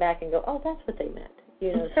 I'll think back and go, oh, that's what they meant.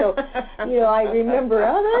 So, I remember,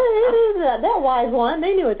 that wise one,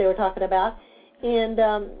 they knew what they were talking about. And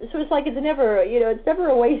so it's like it's never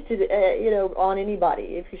a wasted, on anybody.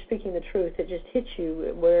 If you're speaking the truth, it just hits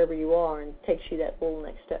you wherever you are and takes you that little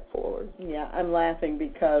next step forward. Yeah, I'm laughing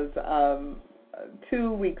because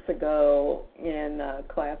 2 weeks ago in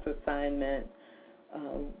class assignment,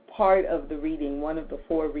 part of the reading, one of the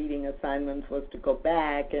 4 reading assignments was to go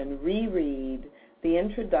back and reread the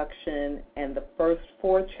introduction and the first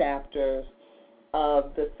 4 chapters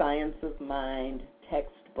of the Science of Mind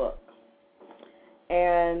textbook.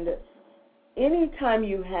 And anytime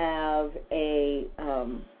you have a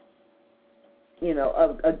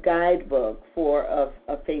guidebook for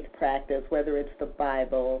a faith practice, whether it's the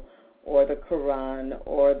Bible or the Quran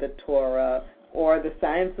or the Torah or the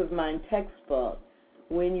Science of Mind textbook,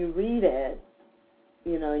 when you read it,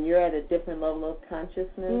 and you're at a different level of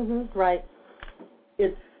consciousness, right?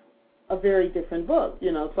 It's a very different book,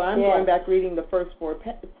 So I'm going back reading the first 4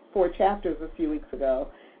 chapters a few weeks ago.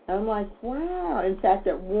 And I'm like, wow. In fact,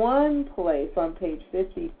 at one place on page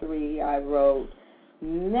 53, I wrote,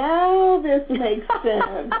 now this makes sense.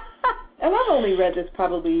 And I've only read this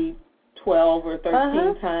probably 12 or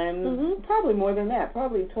 13 times, probably more than that,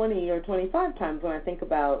 probably 20 or 25 times when I think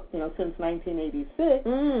about, since 1986.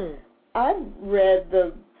 I've read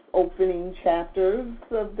the opening chapters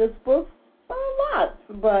of this book a lot,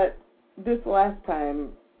 but this last time,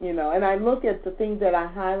 and I look at the things that I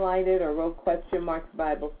highlighted or wrote question marks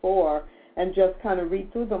by before and just kind of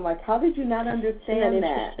read through them, like, how did you not understand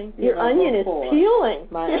that? Your onion before? Is peeling.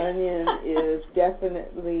 My onion is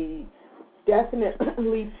definitely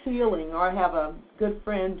peeling. Or I have a good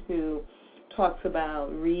friend who talks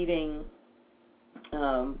about reading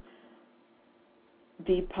Deepak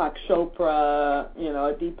Chopra,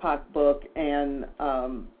 a Deepak book, and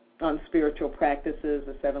on spiritual practices,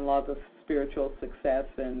 the 7 Laws of Spiritual Success,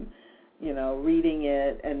 and reading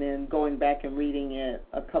it and then going back and reading it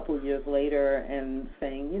a couple of years later and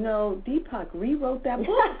saying, Deepak rewrote that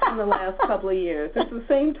book in the last couple of years. It's the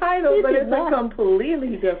same title, but it's a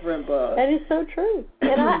completely different book. That is so true.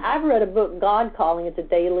 And I've read a book, God Calling. It's a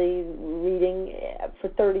daily reading for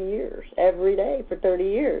 30 years, every day for 30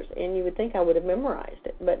 years. And you would think I would have memorized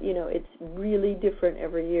it, but, it's really different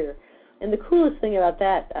every year. And the coolest thing about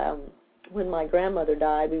that, when my grandmother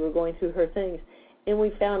died, we were going through her things, and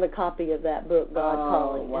we found a copy of that book, God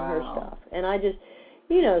Calling, and her stuff. And I just,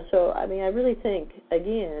 I really think,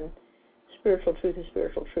 again, spiritual truth is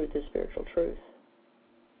spiritual truth is spiritual truth.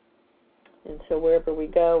 And so wherever we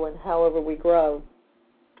go and however we grow,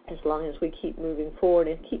 as long as we keep moving forward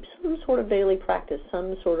and keep some sort of daily practice,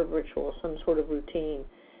 some sort of ritual, some sort of routine,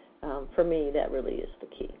 for me, that really is the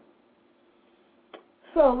key.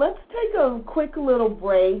 So let's take a quick little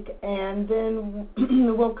break, and then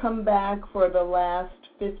we'll come back for the last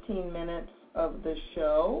 15 minutes of the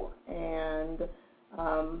show. And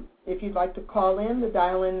if you'd like to call in, the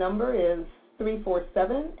dial-in number is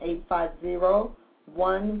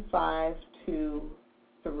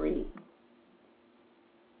 347-850-1523.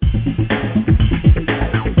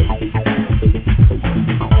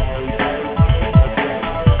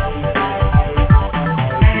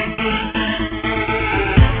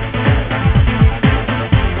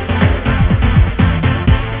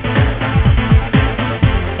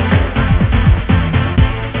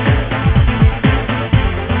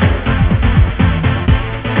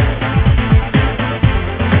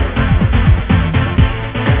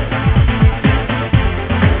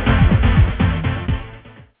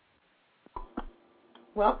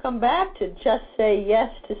 Welcome back to Just Say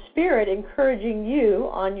Yes to Spirit, encouraging you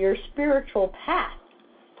on your spiritual path.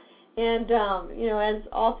 And, as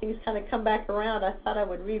all things kind of come back around, I thought I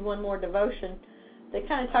would read one more devotion that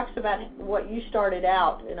kind of talks about what you started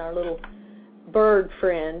out in our little bird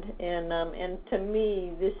friend. And to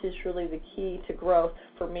me, this is really the key to growth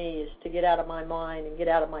for me, is to get out of my mind and get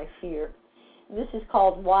out of my fear. This is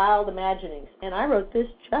called Wild Imaginings, and I wrote this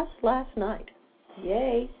just last night.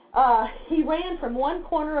 Yay. He ran from one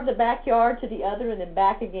corner of the backyard to the other and then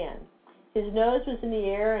back again. His nose was in the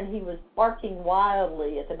air, and he was barking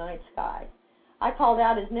wildly at the night sky. I called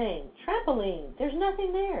out his name. Trampoline, there's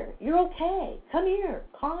nothing there. You're okay. Come here.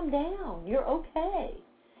 Calm down. You're okay.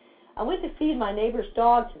 I went to feed my neighbor's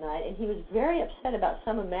dog tonight, and he was very upset about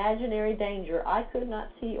some imaginary danger I could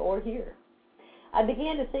not see or hear. I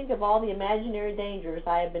began to think of all the imaginary dangers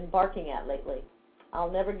I have been barking at lately.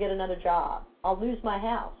 I'll never get another job. I'll lose my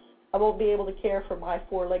house. I won't be able to care for my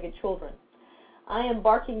four-legged children. I am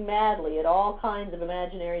barking madly at all kinds of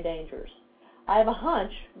imaginary dangers. I have a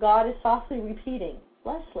hunch God is softly repeating,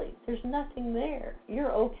 Lesley, there's nothing there.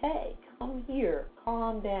 You're okay. Come here.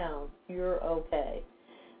 Calm down. You're okay.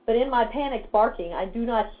 But in my panicked barking, I do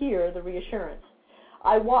not hear the reassurance.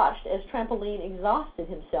 I watched as Trampoline exhausted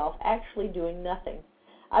himself, actually doing nothing.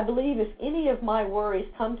 I believe if any of my worries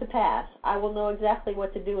come to pass, I will know exactly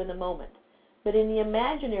what to do in the moment. But in the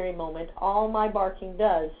imaginary moment, all my barking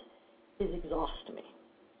does is exhaust me.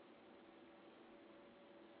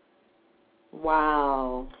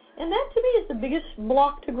 Wow. And that to me is the biggest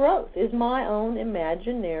block to growth, is my own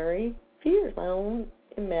imaginary fears, my own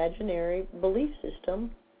imaginary belief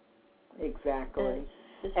system. Exactly.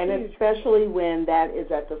 And especially when that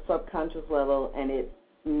is at the subconscious level and it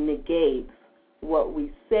negates what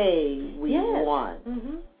we say we want.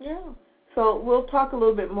 Mm-hmm. Yeah. So we'll talk a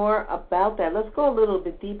little bit more about that. Let's go a little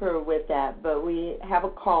bit deeper with that. But we have a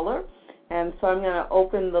caller, and so I'm going to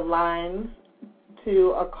open the lines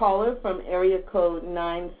to a caller from area code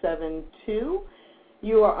 972.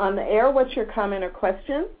 You are on the air. What's your comment or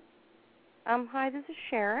question? Hi, this is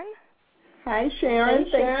Sharon. Hi, Sharon.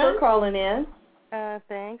 Hey, Thanks for calling in.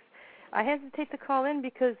 Thanks. I hesitate to call in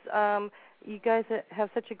because you guys have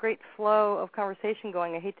such a great flow of conversation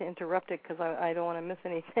going. I hate to interrupt it because I don't want to miss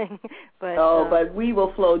anything. But we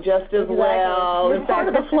will flow just as well. We're part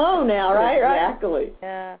of the flow now, right? Exactly.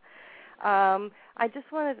 Yeah. I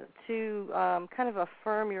just wanted to kind of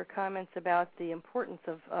affirm your comments about the importance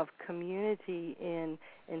of community in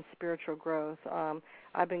spiritual growth.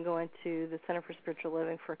 I've been going to the Center for Spiritual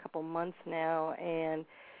Living for a couple months now, and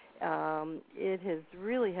it has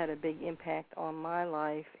really had a big impact on my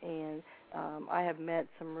life, and I have met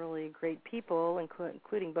some really great people,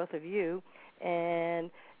 including both of you,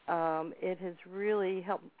 and it has really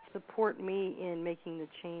helped support me in making the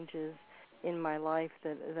changes in my life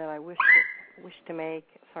that I wish to make.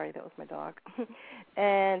 Sorry, that was my dog.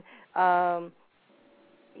 And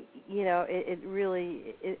it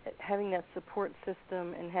really having that support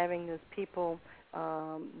system and having those people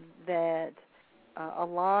that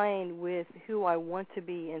align with who I want to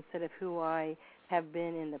be instead of who I have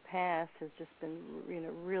been in the past has just been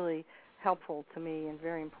really helpful to me and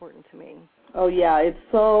very important to me. Oh yeah, it's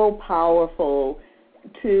so powerful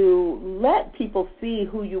to let people see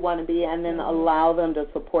who you want to be and then allow them to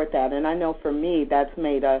support that. And I know for me that's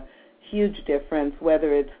made a huge difference,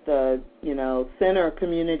 whether it's the center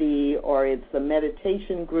community or it's the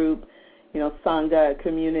meditation group, Sangha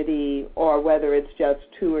community, or whether it's just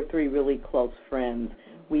 2 or 3 really close friends.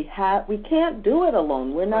 We can't do it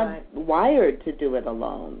alone. We're not wired to do it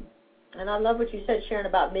alone. And I love what you said, Sharon,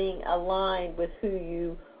 about being aligned with who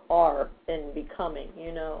you are and becoming.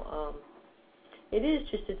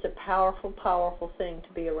 It's a powerful, powerful thing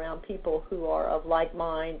to be around people who are of like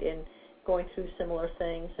mind and going through similar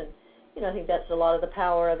things. And, I think that's a lot of the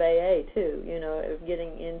power of AA, too, of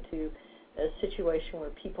getting into a situation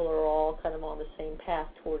where people are all kind of on the same path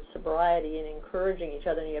towards sobriety and encouraging each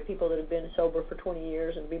other. And you have people that have been sober for 20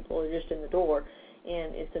 years and people are just in the door.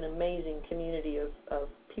 And it's an amazing community of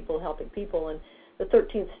people helping people. And the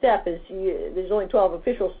 13th step is, there's only 12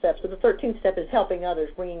 official steps, but the 13th step is helping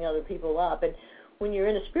others, bringing other people up. And when you're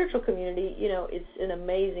in a spiritual community, it's an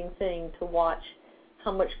amazing thing to watch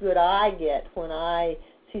how much good I get when I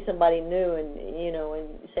see somebody new and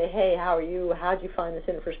say, hey, how are you? How'd you find the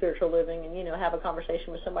Center for Spiritual Living? And, have a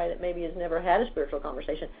conversation with somebody that maybe has never had a spiritual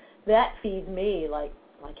conversation. That feeds me like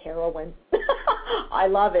heroin. I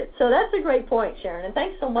love it. So that's a great point, Sharon, and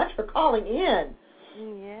thanks so much for calling in.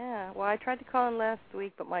 Yeah, well, I tried to call in last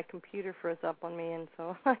week, but my computer froze up on me, and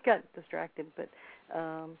so I got distracted. But,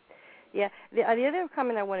 yeah, the other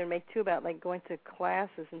comment I wanted to make, too, about, going to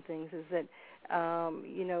classes and things is that,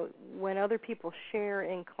 when other people share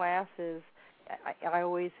in classes, I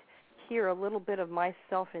always hear a little bit of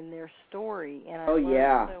myself in their story, and I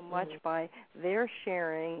learn so much by their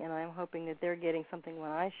sharing, and I'm hoping that they're getting something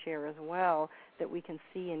when I share as well, that we can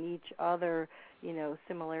see in each other,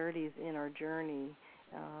 similarities in our journey.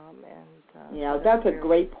 That's a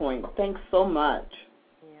great point. Thanks so much.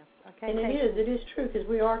 Yeah. Okay. And it is true, because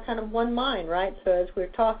we are kind of one mind, right? So as we're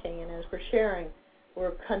talking and as we're sharing,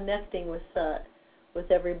 we're connecting with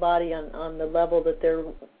everybody on the level that they're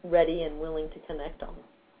ready and willing to connect on.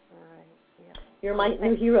 You're my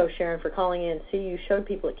new hero, Sharon, for calling in. See, you showed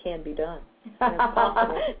people it can be done.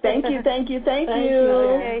 Thank you.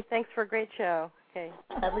 Okay, thanks for a great show. Okay.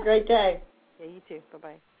 Have a great day. Yeah, you too.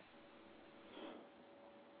 Bye-bye.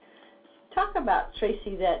 Talk about,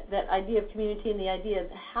 Tracy, that idea of community and the idea of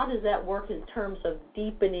how does that work in terms of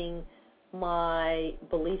deepening my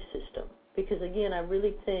belief system? Because, again, I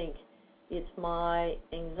really think it's my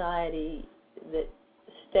anxiety that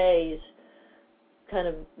stays kind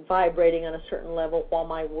of vibrating on a certain level while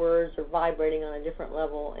my words are vibrating on a different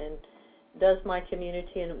level. And does my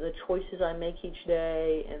community and the choices I make each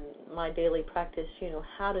day and my daily practice,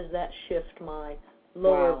 how does that shift my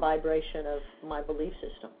lower vibration of my belief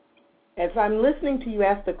system? As I'm listening to you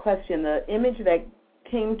ask the question, the image that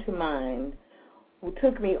came to mind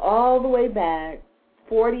took me all the way back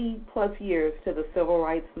 40-plus years to the Civil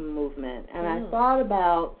Rights Movement. And I thought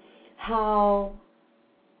about how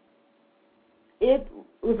it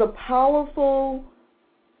was a powerful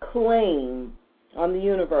claim on the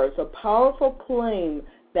universe, a powerful claim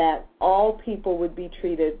that all people would be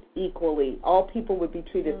treated equally, all people would be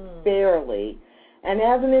treated fairly. And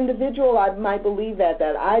as an individual, I might believe that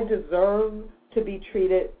I deserve to be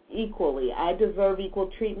treated equally. I deserve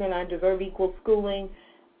equal treatment. I deserve equal schooling.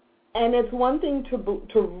 And it's one thing to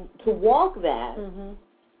walk that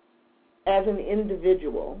as an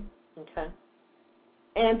individual. Okay.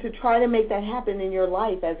 And to try to make that happen in your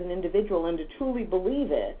life as an individual and to truly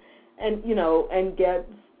believe it and, and get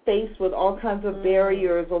faced with all kinds of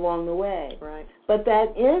barriers along the way. Right. But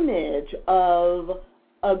that image of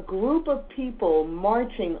a group of people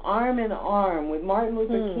marching arm in arm with Martin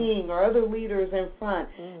Luther King or other leaders in front,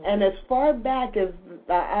 and as far back as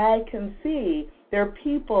the eye can see, there are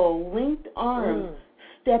people linked arms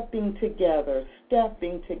stepping together,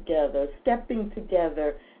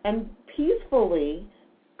 and peacefully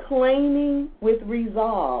claiming with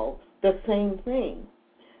resolve the same thing.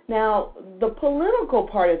 Now, the political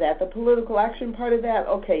part of that, the political action part of that,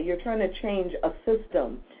 okay, you're trying to change a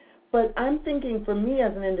system. But I'm thinking for me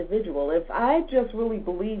as an individual, if I just really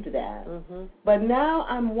believed that, but now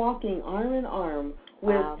I'm walking arm in arm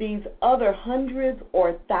with these other hundreds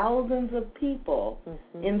or thousands of people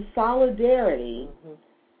in solidarity,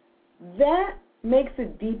 that makes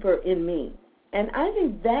it deeper in me. And I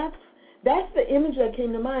think that's the image that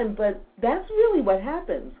came to mind, but that's really what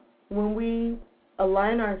happens when we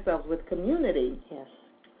align ourselves with community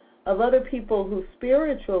of other people who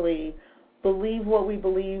spiritually believe what we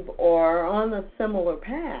believe or are on a similar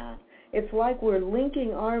path. It's like we're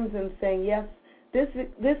linking arms and saying, yes, this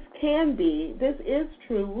is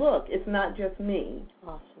true. Look, it's not just me.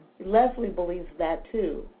 Awesome. Leslie believes that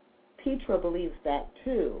too. Petra believes that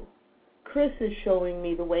too. Chris is showing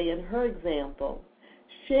me the way in her example.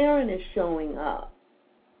 Sharon is showing up.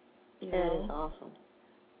 That is awesome.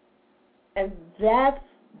 And that's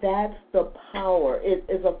the power. It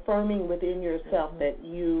is affirming within yourself that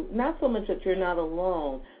you, not so much that you're not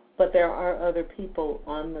alone, but there are other people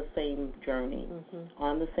on the same journey,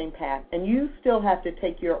 on the same path, and you still have to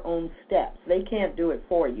take your own steps. They can't do it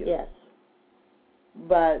for you. Yes.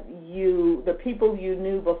 But the people you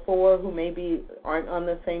knew before who maybe aren't on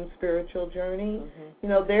the same spiritual journey,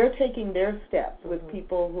 they're taking their steps with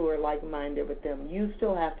people who are like-minded with them. You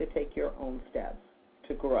still have to take your own steps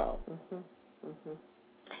to grow.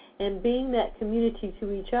 And being that community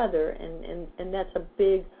to each other, and that's a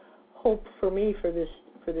big hope for me for this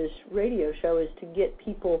radio show, is to get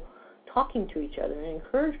people talking to each other and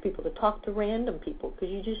encourage people to talk to random people, because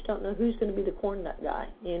you just don't know who's going to be the corn nut guy,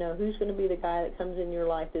 who's going to be the guy that comes in your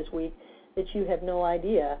life this week that you have no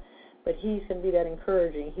idea, but he's going to be that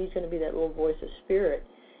encouraging, he's going to be that little voice of spirit.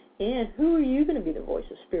 And who are you going to be the voice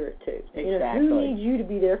of spirit to? Exactly. Who needs you to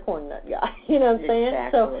be their corn nut guy? You know what I'm saying?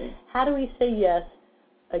 Exactly. So how do we say yes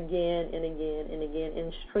again and again and again,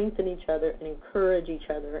 and strengthen each other and encourage each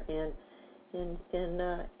other, and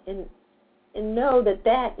know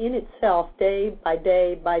that in itself, day by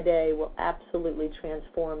day by day, will absolutely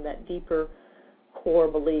transform that deeper core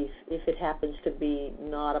belief, if it happens to be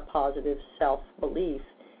not a positive self-belief.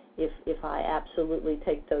 If I absolutely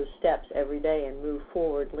take those steps every day and move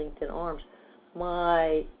forward, linked in arms,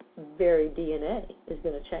 my very DNA is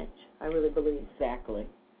going to change. I really believe. Exactly.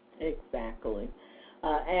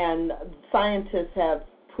 And scientists have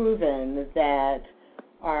proven that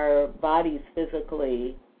our bodies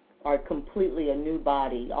physically are completely a new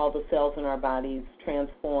body. All the cells in our bodies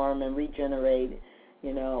transform and regenerate,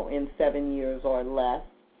 in 7 years or less.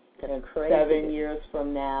 And 7 years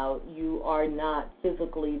from now, you are not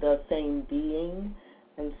physically the same being.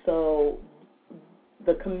 And so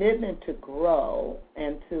the commitment to grow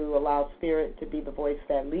and to allow Spirit to be the voice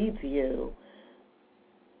that leads you,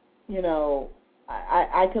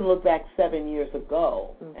 I can look back 7 years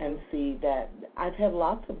ago and see that I've had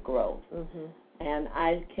lots of growth. And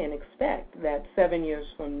I can expect that 7 years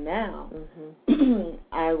from now,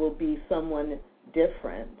 I will be someone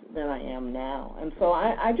different than I am now. And so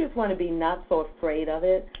I just want to be not so afraid of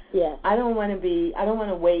it. Yes. I don't want to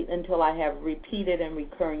wait until I have repeated and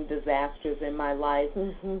recurring disasters in my life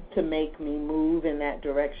to make me move in that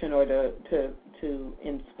direction, or to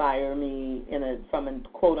inspire me from a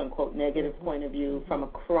quote-unquote negative point of view, from a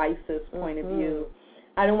crisis point of view.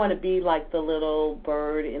 I don't want to be like the little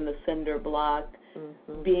bird in the cinder block,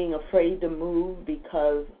 being afraid to move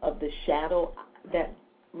because of the shadow that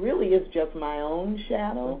really is just my own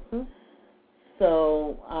shadow.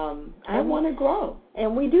 So I want to grow.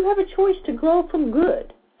 And we do have a choice to grow from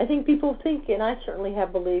good. I think people think, and I certainly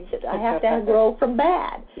have believed, that I have to grow from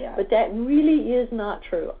bad. Yeah. But that really is not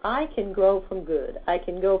true. I can grow from good. I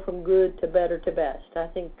can go from good to better to best. I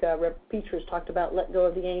think Rep. Peters talked about let go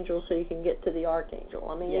of the angel so you can get to the archangel.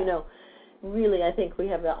 I mean, really I think we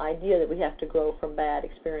have the idea that we have to grow from bad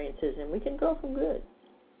experiences, and we can grow from good.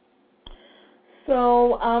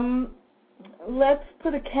 So let's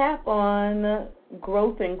put a cap on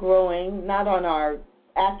growth and growing, not on our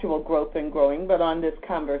actual growth and growing, but on this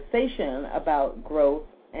conversation about growth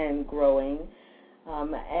and growing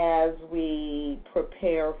as we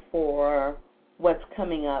prepare for what's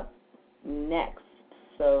coming up next.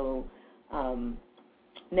 So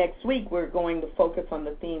next week we're going to focus on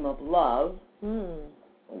the theme of love,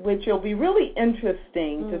 which will be really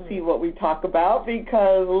interesting to see what we talk about,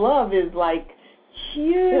 because love is like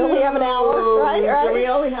huge. We only have an hour, right? We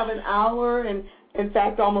only have an hour, and in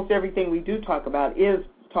fact, almost everything we do talk about is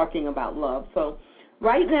talking about love. So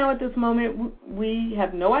right now at this moment, we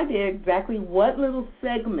have no idea exactly what little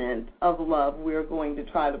segment of love we're going to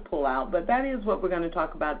try to pull out, but that is what we're going to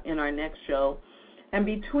talk about in our next show. And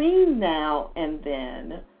between now and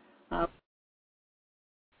then,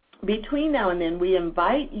 we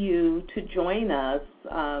invite you to join us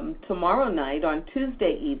tomorrow night on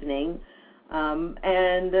Tuesday evening,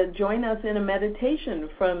 and join us in a meditation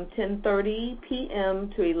from 10:30 p.m.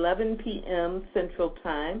 to 11 p.m. Central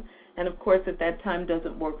Time. And, of course, if that time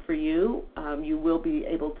doesn't work for you, you will be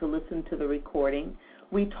able to listen to the recording.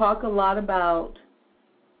 We talk a lot about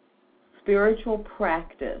spiritual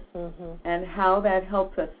practice and how that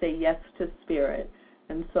helps us say yes to Spirit.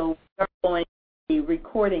 And so we're going to be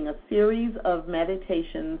recording a series of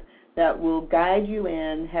meditations that will guide you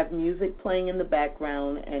in, have music playing in the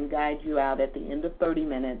background, and guide you out at the end of 30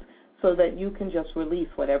 minutes so that you can just release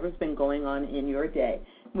whatever's been going on in your day.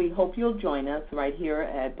 We hope you'll join us right here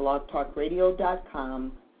at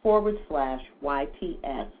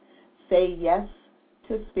blogtalkradio.com/YTS. Say Yes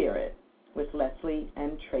to Spirit with Lesley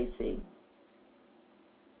and Tracy.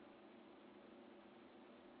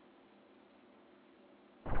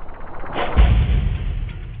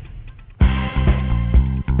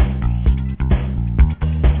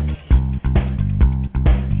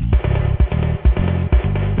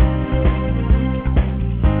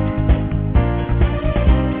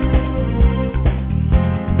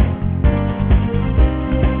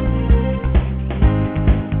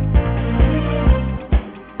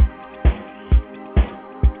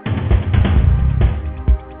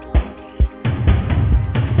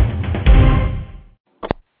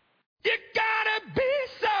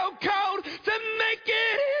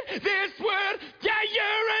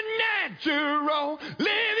 natural.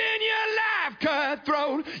 Living your life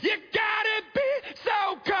cutthroat. You gotta be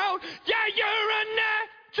so cold. Yeah, you're a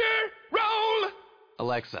natural.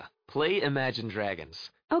 Alexa, play Imagine Dragons.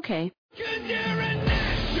 Okay. 'Cause you're a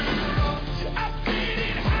natural. I beat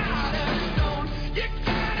it hard as stone. You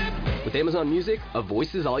gotta. With Amazon Music, a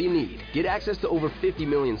voice is all you need. Get access to over 50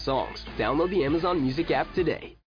 million songs. Download the Amazon Music app today.